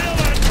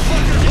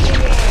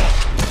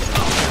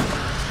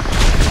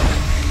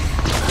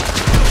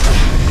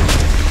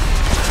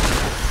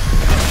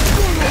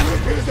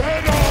 Rip his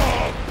head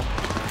off!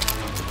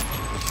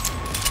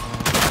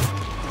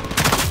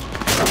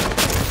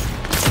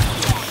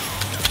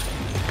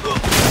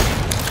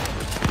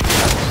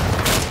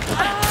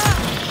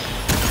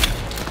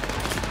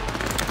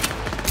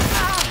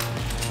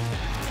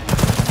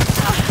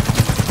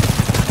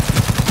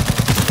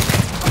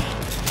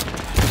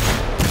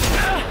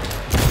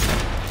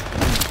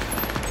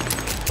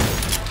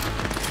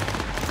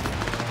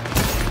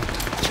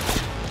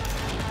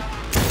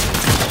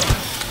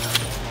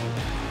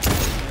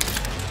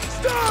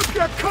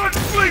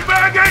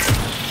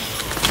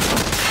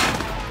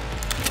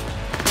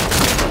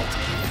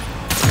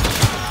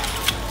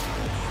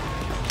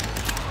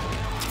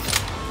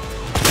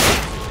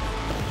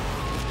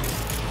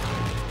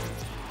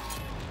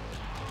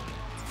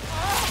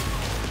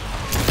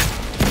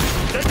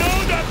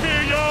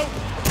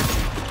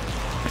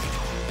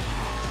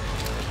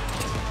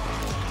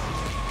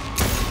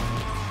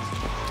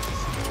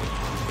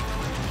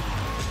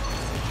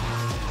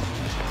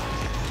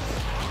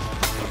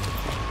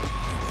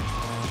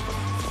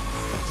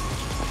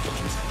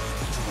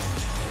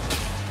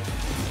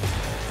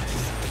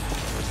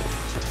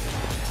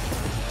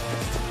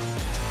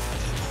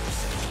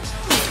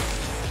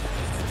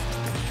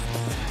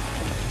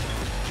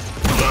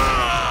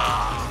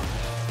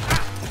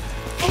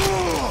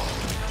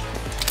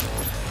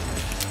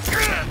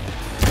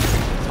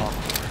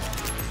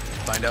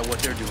 find out what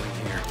they're doing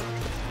here.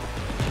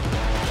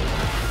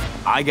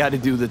 I gotta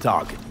do the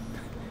talking.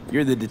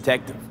 You're the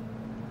detective.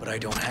 But I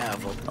don't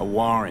have a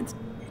warrant.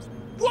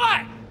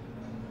 What?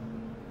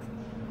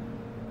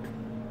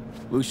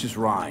 Lucius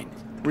Rhine,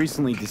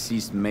 recently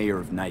deceased mayor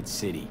of Night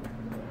City.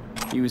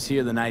 He was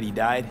here the night he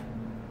died?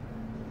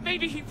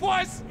 Maybe he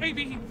was,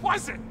 maybe he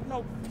wasn't.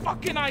 No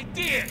fucking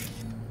idea.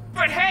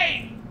 But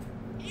hey,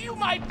 you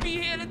might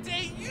be here the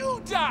day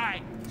you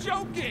die.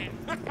 Joking.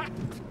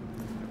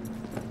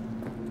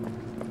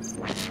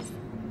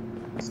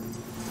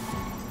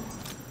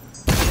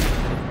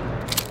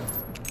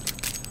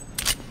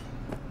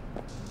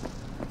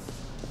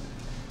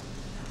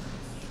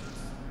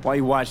 Why are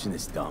you watching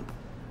this dump?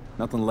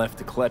 Nothing left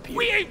to clep here.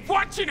 We ain't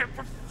watching it.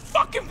 We're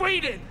fucking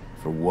waiting.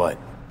 For what?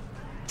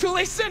 Till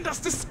they send us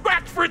the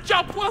scratch for a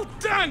job well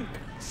done.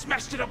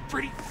 Smashed it up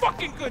pretty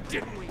fucking good,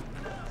 didn't we?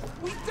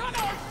 We done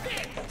our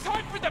bit.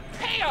 Time for the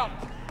payout.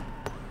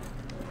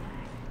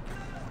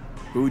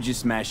 Who'd you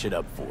smash it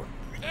up for?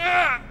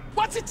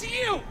 What's it to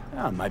you?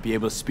 I might be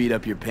able to speed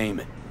up your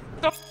payment.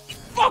 The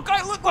fuck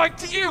I look like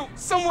to you?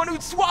 Someone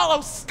who'd swallow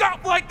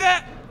scop like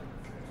that?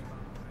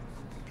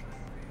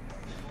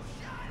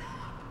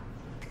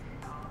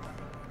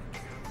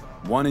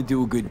 Want to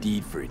do a good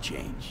deed for a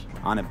change.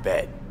 On a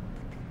bet.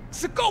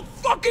 So go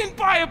fucking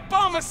buy a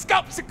bomb of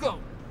Scopsicle!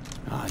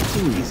 Ah,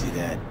 too easy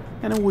that.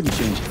 And I wouldn't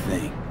change a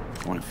thing.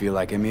 I want to feel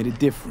like I made a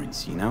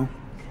difference, you know?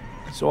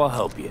 So I'll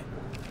help you.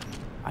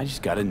 I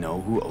just gotta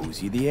know who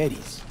owes you the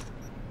eddies.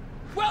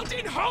 Well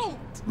then hold!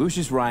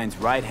 Lucius Ryan's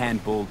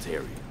right-hand bull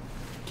terrier.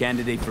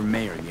 Candidate for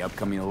mayor in the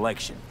upcoming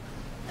election.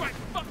 Right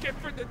fucking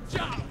for the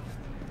job!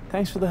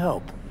 Thanks for the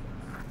help.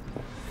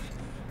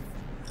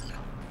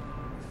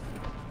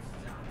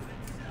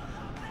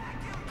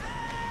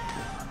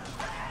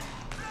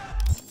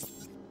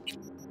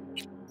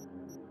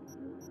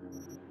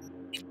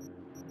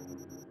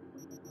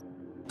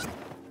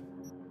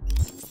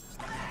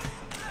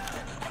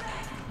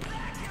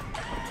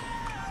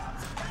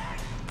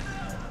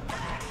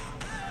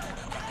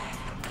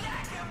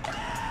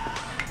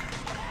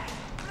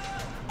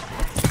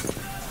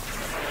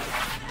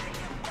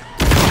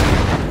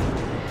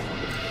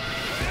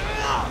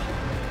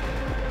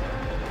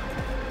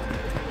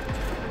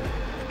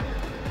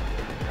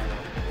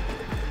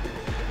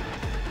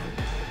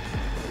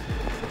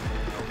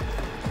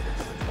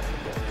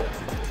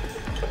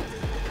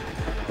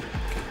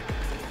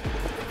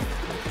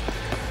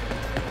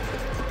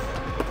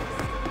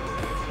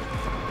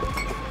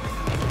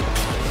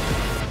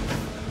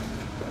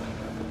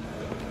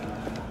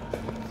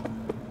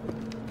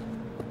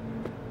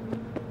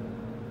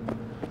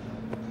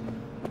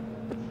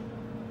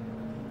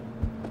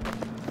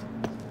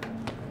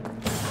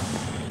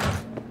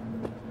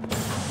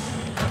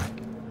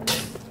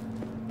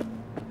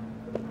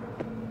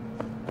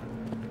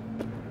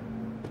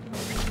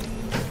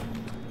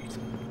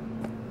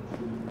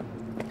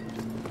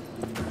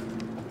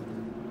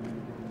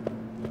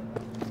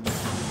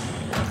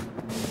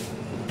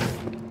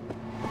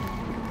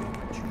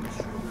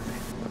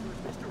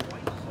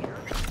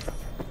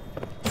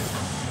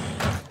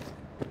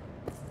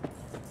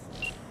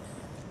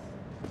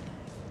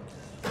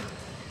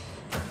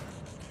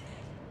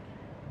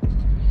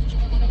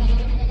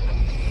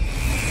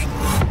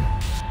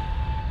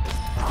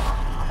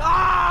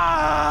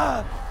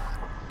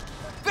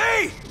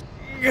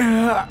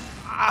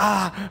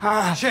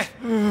 Shit!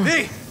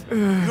 V!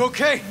 You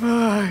okay?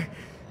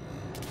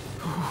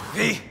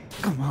 V!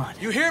 Come on.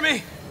 You hear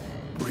me?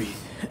 Breathe.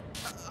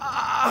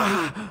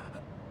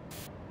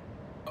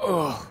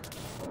 Oh.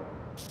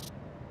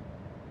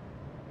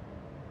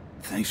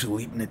 Thanks for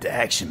leaping into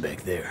action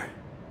back there.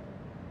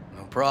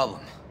 No problem.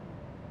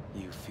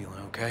 You feeling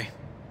okay?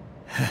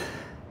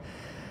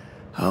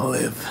 I'll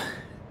live.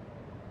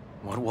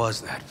 What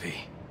was that, V?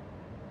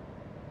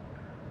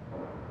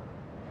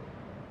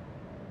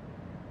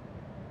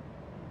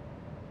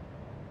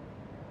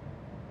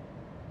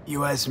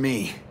 You asked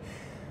me.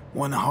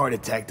 One heart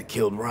attack that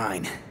killed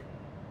Rhine.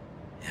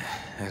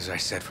 As I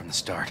said from the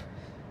start.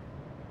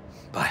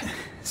 But...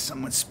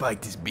 someone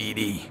spiked his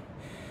BD.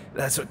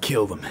 That's what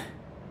killed him.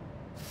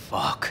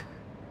 Fuck.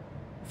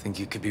 I think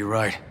you could be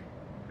right.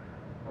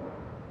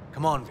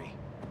 Come on, V.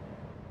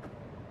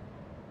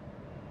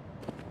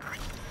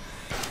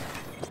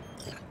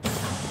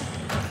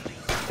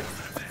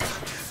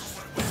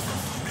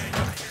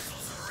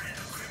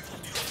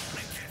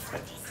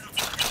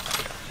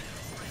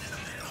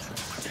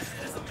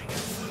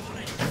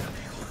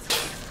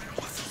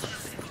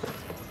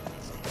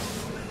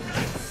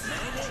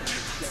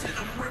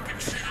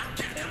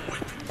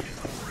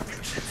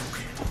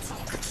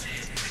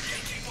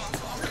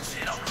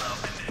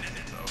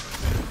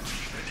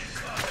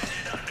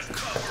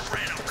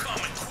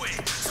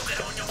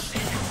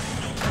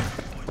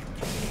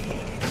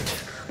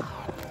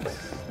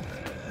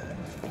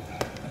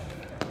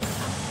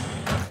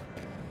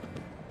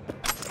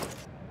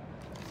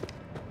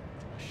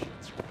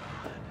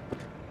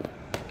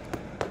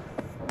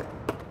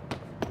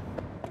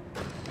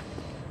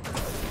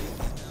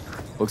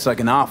 Looks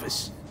like an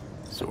office.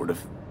 This Sort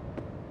of.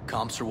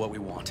 Comps are what we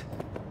want.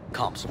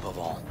 Comps above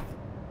all.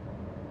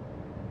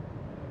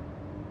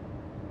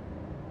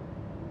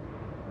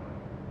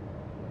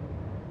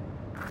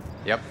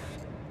 Yep.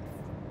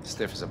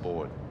 Stiff as a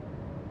board.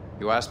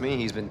 You ask me,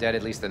 he's been dead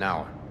at least an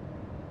hour.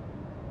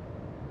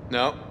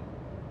 No.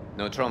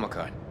 No trauma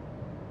card.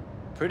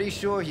 Pretty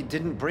sure he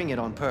didn't bring it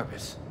on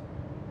purpose.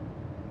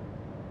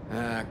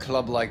 A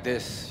club like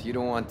this, you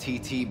don't want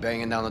TT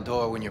banging down the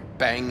door when you're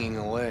banging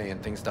away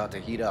and things start to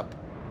heat up.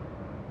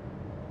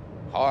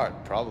 Hard,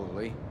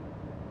 probably.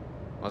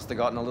 Must have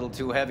gotten a little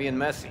too heavy and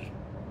messy.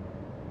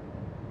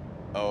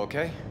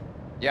 Okay.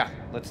 Yeah,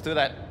 let's do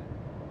that.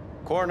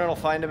 Coroner will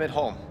find him at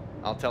home.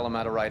 I'll tell him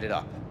how to write it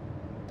up.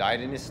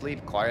 Died in his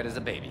sleep, quiet as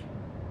a baby.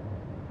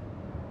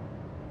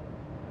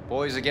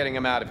 Boys are getting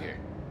him out of here.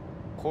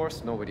 Of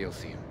course, nobody will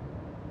see him.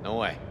 No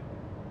way.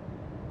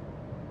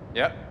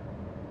 Yep.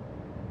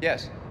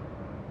 Yes.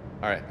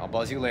 All right, I'll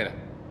buzz you later.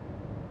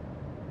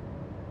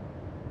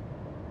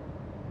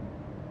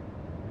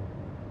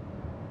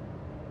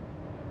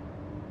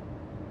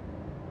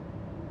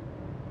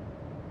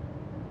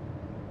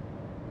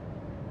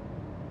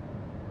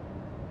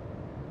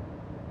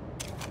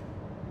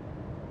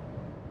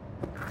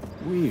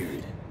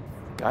 Weird.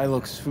 Guy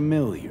looks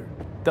familiar,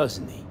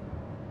 doesn't he?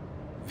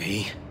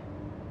 V,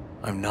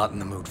 I'm not in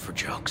the mood for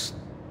jokes.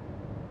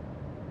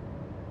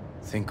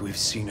 Think we've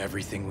seen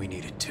everything we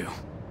needed to.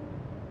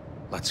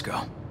 Let's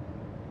go.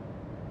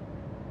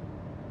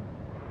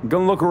 I'm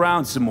gonna look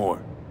around some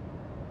more.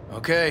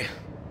 Okay,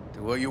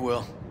 do what you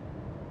will.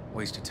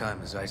 Waste of time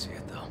as I see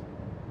it, though.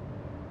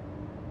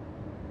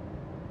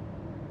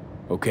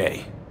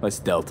 Okay, let's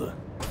Delta.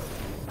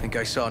 Think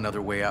I saw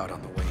another way out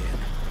on the way in.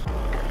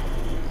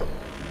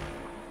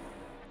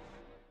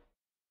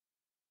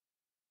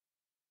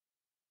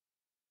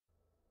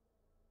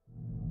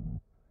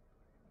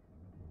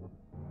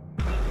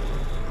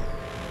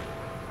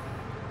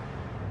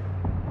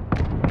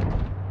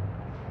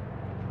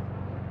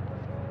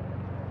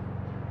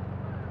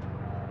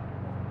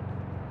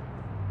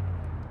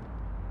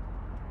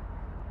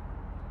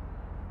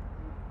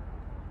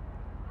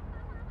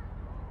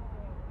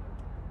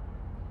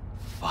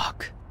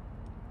 Fuck.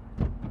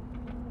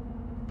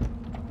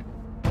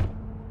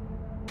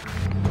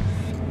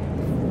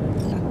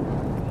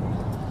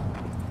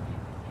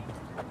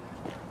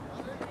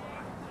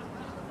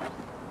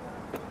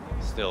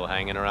 Still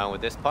hanging around with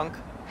this punk?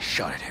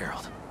 Shut it,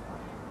 Harold.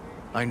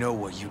 I know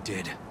what you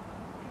did.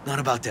 Not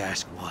about to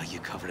ask why you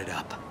covered it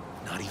up.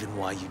 Not even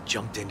why you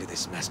jumped into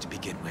this mess to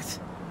begin with.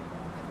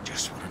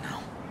 Just want to know.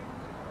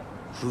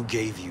 Who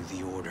gave you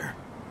the order?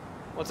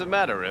 What's the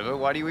matter, River?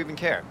 Why do you even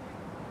care?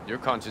 Your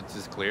conscience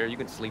is clear. You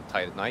can sleep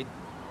tight at night.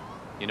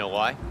 You know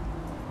why?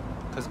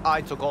 Because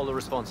I took all the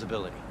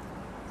responsibility.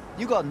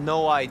 You got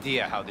no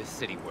idea how this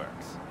city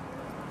works.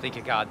 Think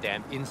a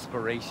goddamn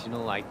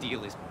inspirational,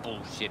 idealist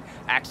bullshit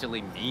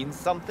actually means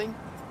something?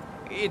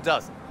 It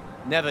doesn't.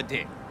 Never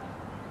did.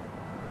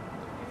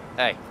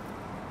 Hey,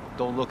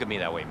 don't look at me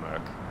that way,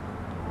 Merc.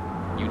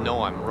 You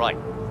know I'm right.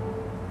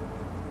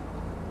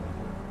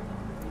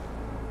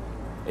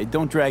 Hey,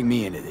 don't drag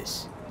me into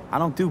this. I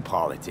don't do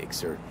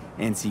politics or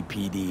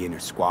NCPD inner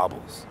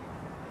squabbles.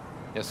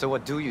 Yeah, so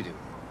what do you do?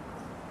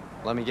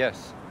 Let me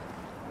guess.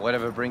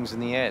 Whatever brings in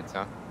the ads,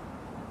 huh?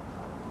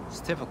 It's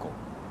typical.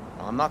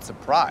 Well, I'm not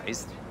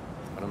surprised,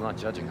 but I'm not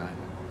judging either.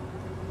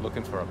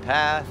 Looking for a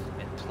path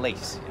and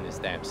place in this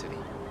damn city.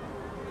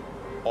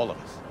 All of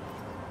us.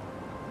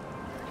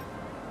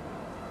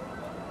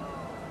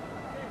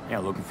 Yeah,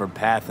 looking for a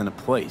path and a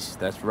place.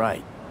 That's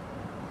right.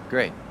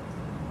 Great.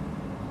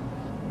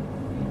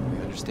 We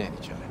understand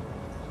each other.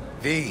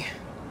 V,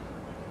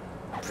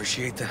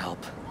 appreciate the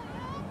help,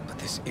 but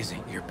this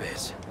isn't your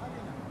biz.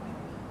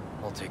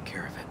 I'll take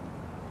care of it.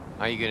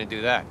 How you gonna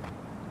do that?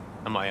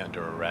 Am I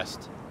under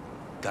arrest?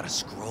 Got a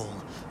scroll,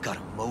 got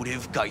a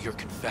motive, got your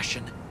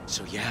confession.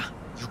 So yeah,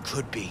 you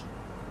could be.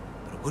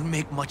 But it wouldn't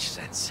make much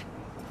sense.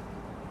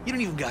 You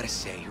don't even gotta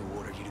say who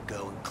ordered you to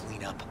go and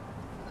clean up.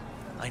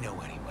 I know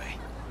anyway.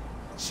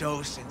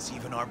 So since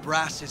even our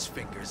brass's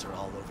fingers are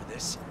all over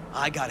this,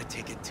 I gotta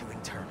take it to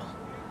internal.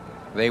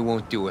 They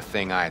won't do a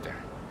thing either.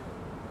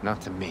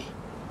 Not to me.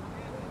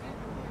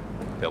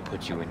 They'll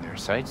put you in their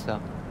sights,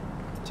 though.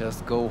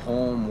 Just go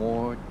home,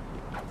 Ward.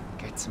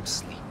 Get some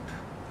sleep.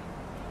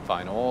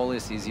 Find all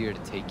this easier to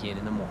take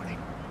in the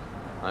morning.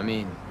 I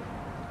mean,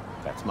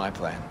 that's my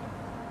plan.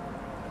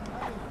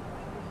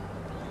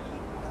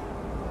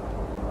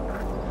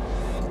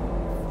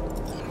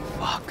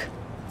 Fuck.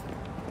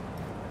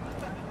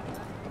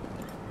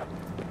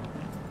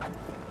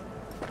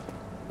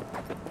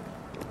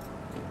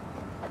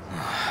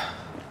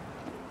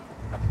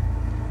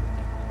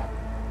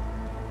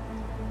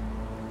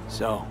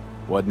 So,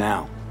 what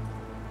now?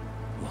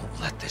 Won't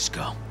let this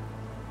go.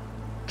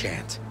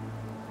 Can't.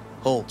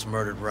 Holt's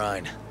murdered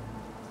Ryan.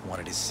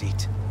 Wanted his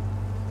seat.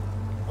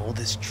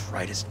 Oldest,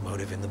 tritest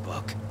motive in the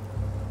book.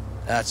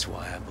 That's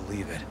why I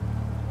believe it.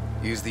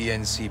 Use the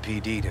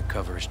NCPD to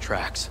cover his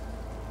tracks.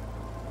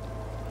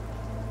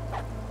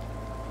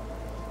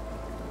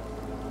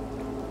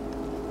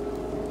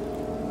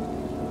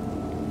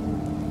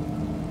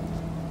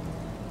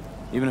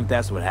 Even if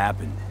that's what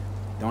happened,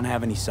 don't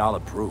have any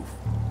solid proof.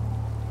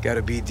 Got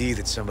a BD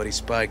that somebody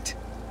spiked.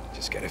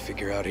 Just gotta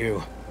figure out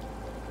who.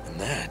 And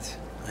that,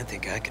 I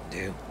think I can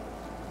do.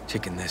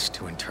 Kicking this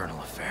to internal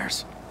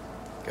affairs.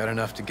 Got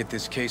enough to get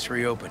this case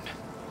reopened.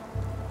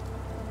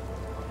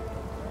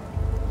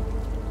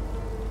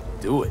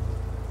 Do it.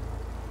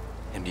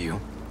 And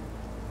you?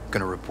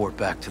 Gonna report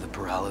back to the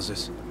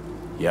paralysis?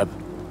 Yep.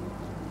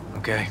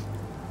 Okay.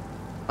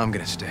 I'm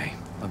gonna stay.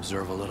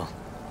 Observe a little.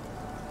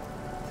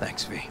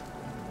 Thanks, V.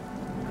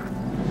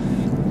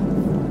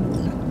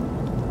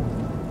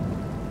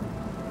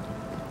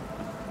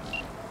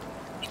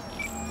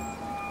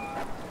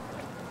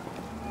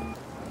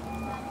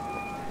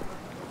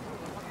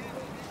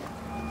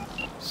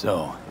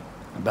 So,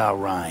 about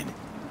Ryan.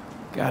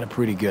 Got a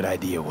pretty good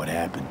idea what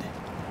happened.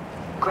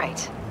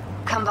 Great.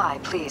 Come by,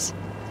 please.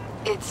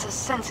 It's a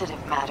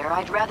sensitive matter.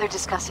 I'd rather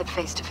discuss it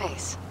face to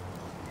face.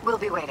 We'll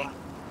be waiting.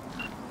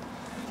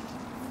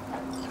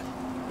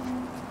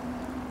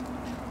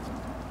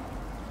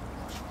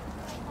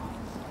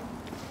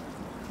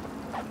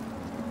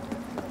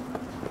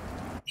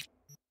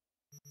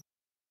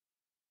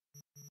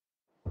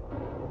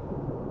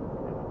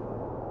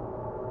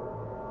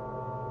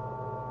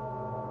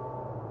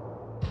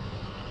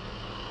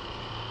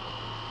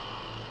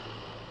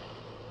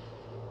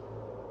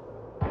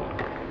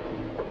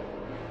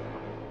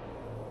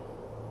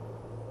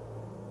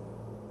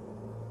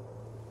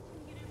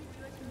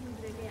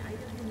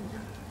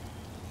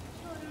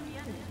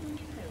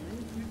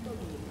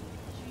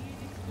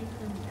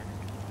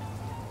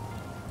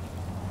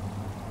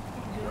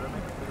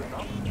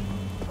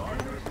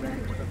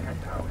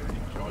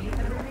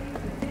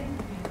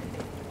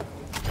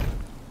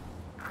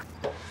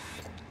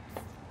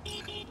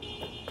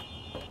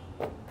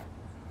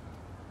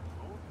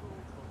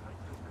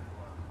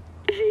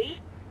 V?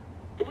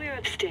 We're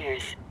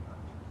upstairs.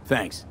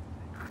 Thanks.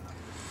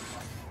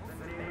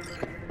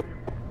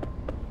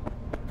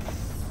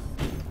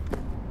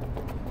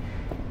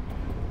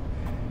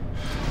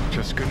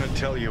 Just gonna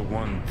tell you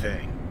one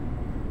thing.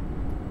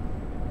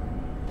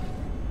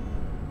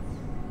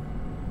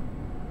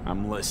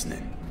 I'm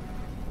listening.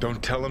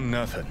 Don't tell him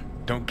nothing.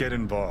 Don't get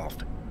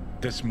involved.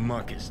 This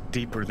muck is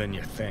deeper than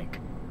you think.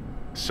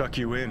 Suck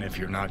you in if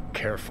you're not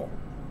careful.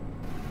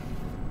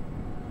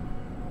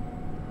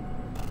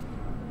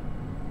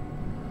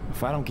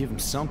 If I don't give them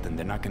something,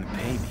 they're not gonna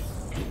pay me.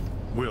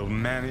 We'll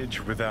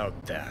manage without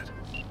that.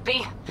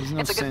 V, There's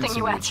no it's a good sense thing in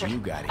you what answered. you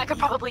got I could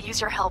probably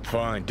use your help.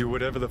 Fine, do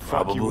whatever the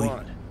fuck you Probably.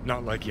 want.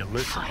 Not like you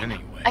listen Fine.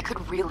 anyway. I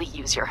could really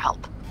use your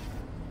help.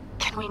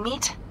 Can we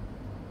meet?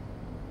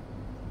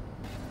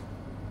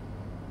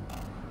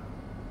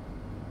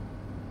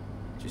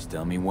 Just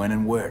tell me when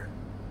and where.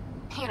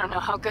 You don't know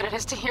how good it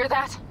is to hear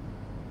that.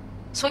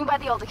 Swing by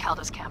the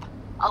Aldecaldos camp.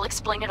 I'll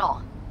explain it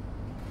all.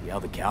 The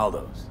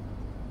Aldecaldos.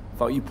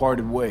 Thought you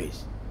parted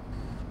ways.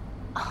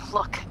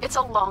 Look, it's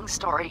a long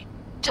story.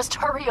 Just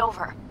hurry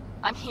over.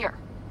 I'm here.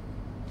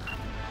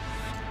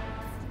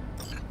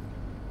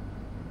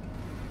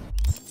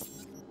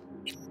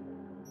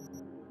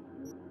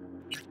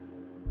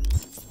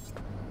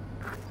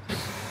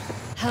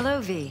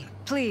 Hello, V.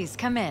 Please,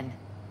 come in.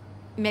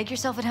 Make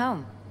yourself at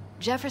home.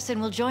 Jefferson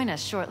will join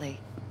us shortly.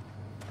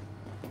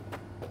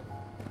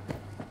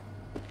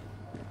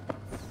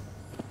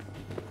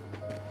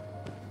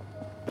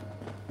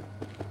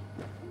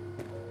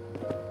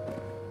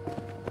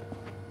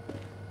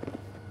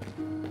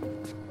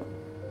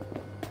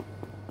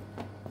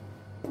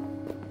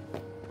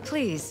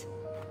 Please,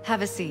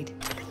 have a seat.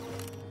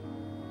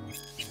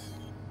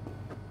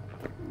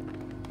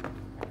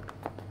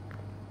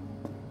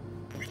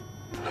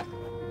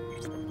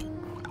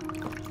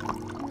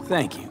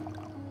 Thank you.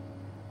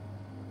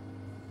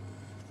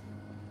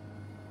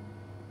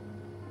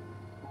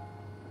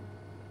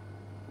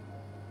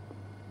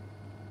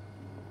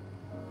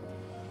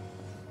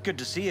 Good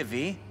to see you,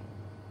 V.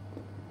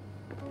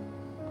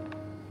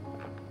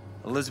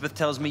 Elizabeth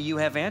tells me you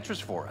have answers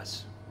for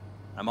us.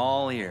 I'm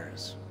all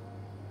ears.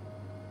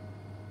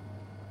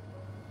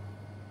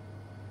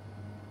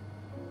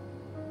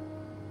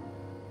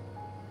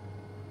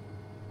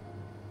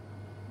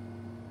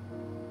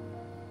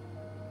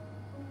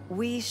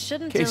 We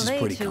shouldn't Case is delay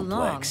pretty too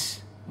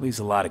complex. Leaves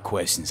a lot of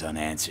questions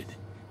unanswered.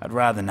 I'd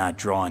rather not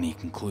draw any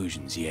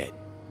conclusions yet.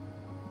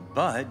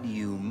 But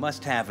you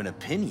must have an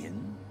opinion.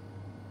 long.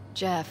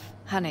 Jeff,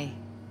 honey,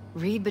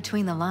 read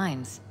between the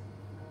lines.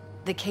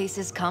 The case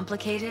is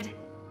complicated,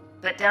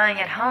 but dying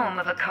at home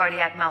of a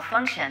cardiac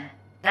malfunction,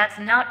 that's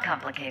not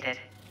complicated.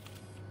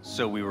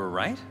 So we were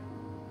right?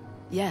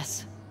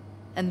 Yes,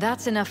 and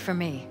that's enough for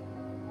me.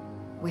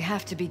 We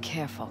have to be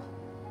careful.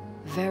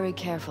 Very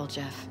careful,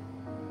 Jeff.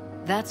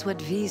 That's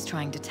what V's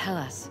trying to tell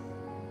us.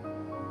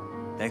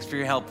 Thanks for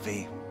your help,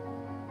 V.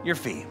 Your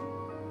fee.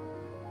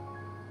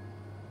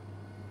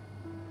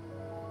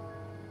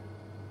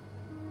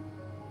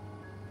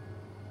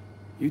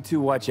 You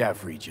two watch out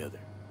for each other.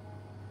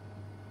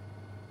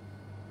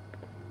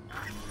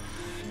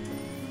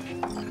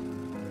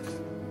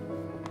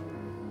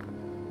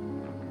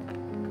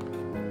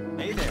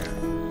 Hey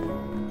there.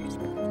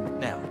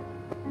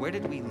 Where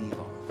did we leave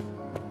off?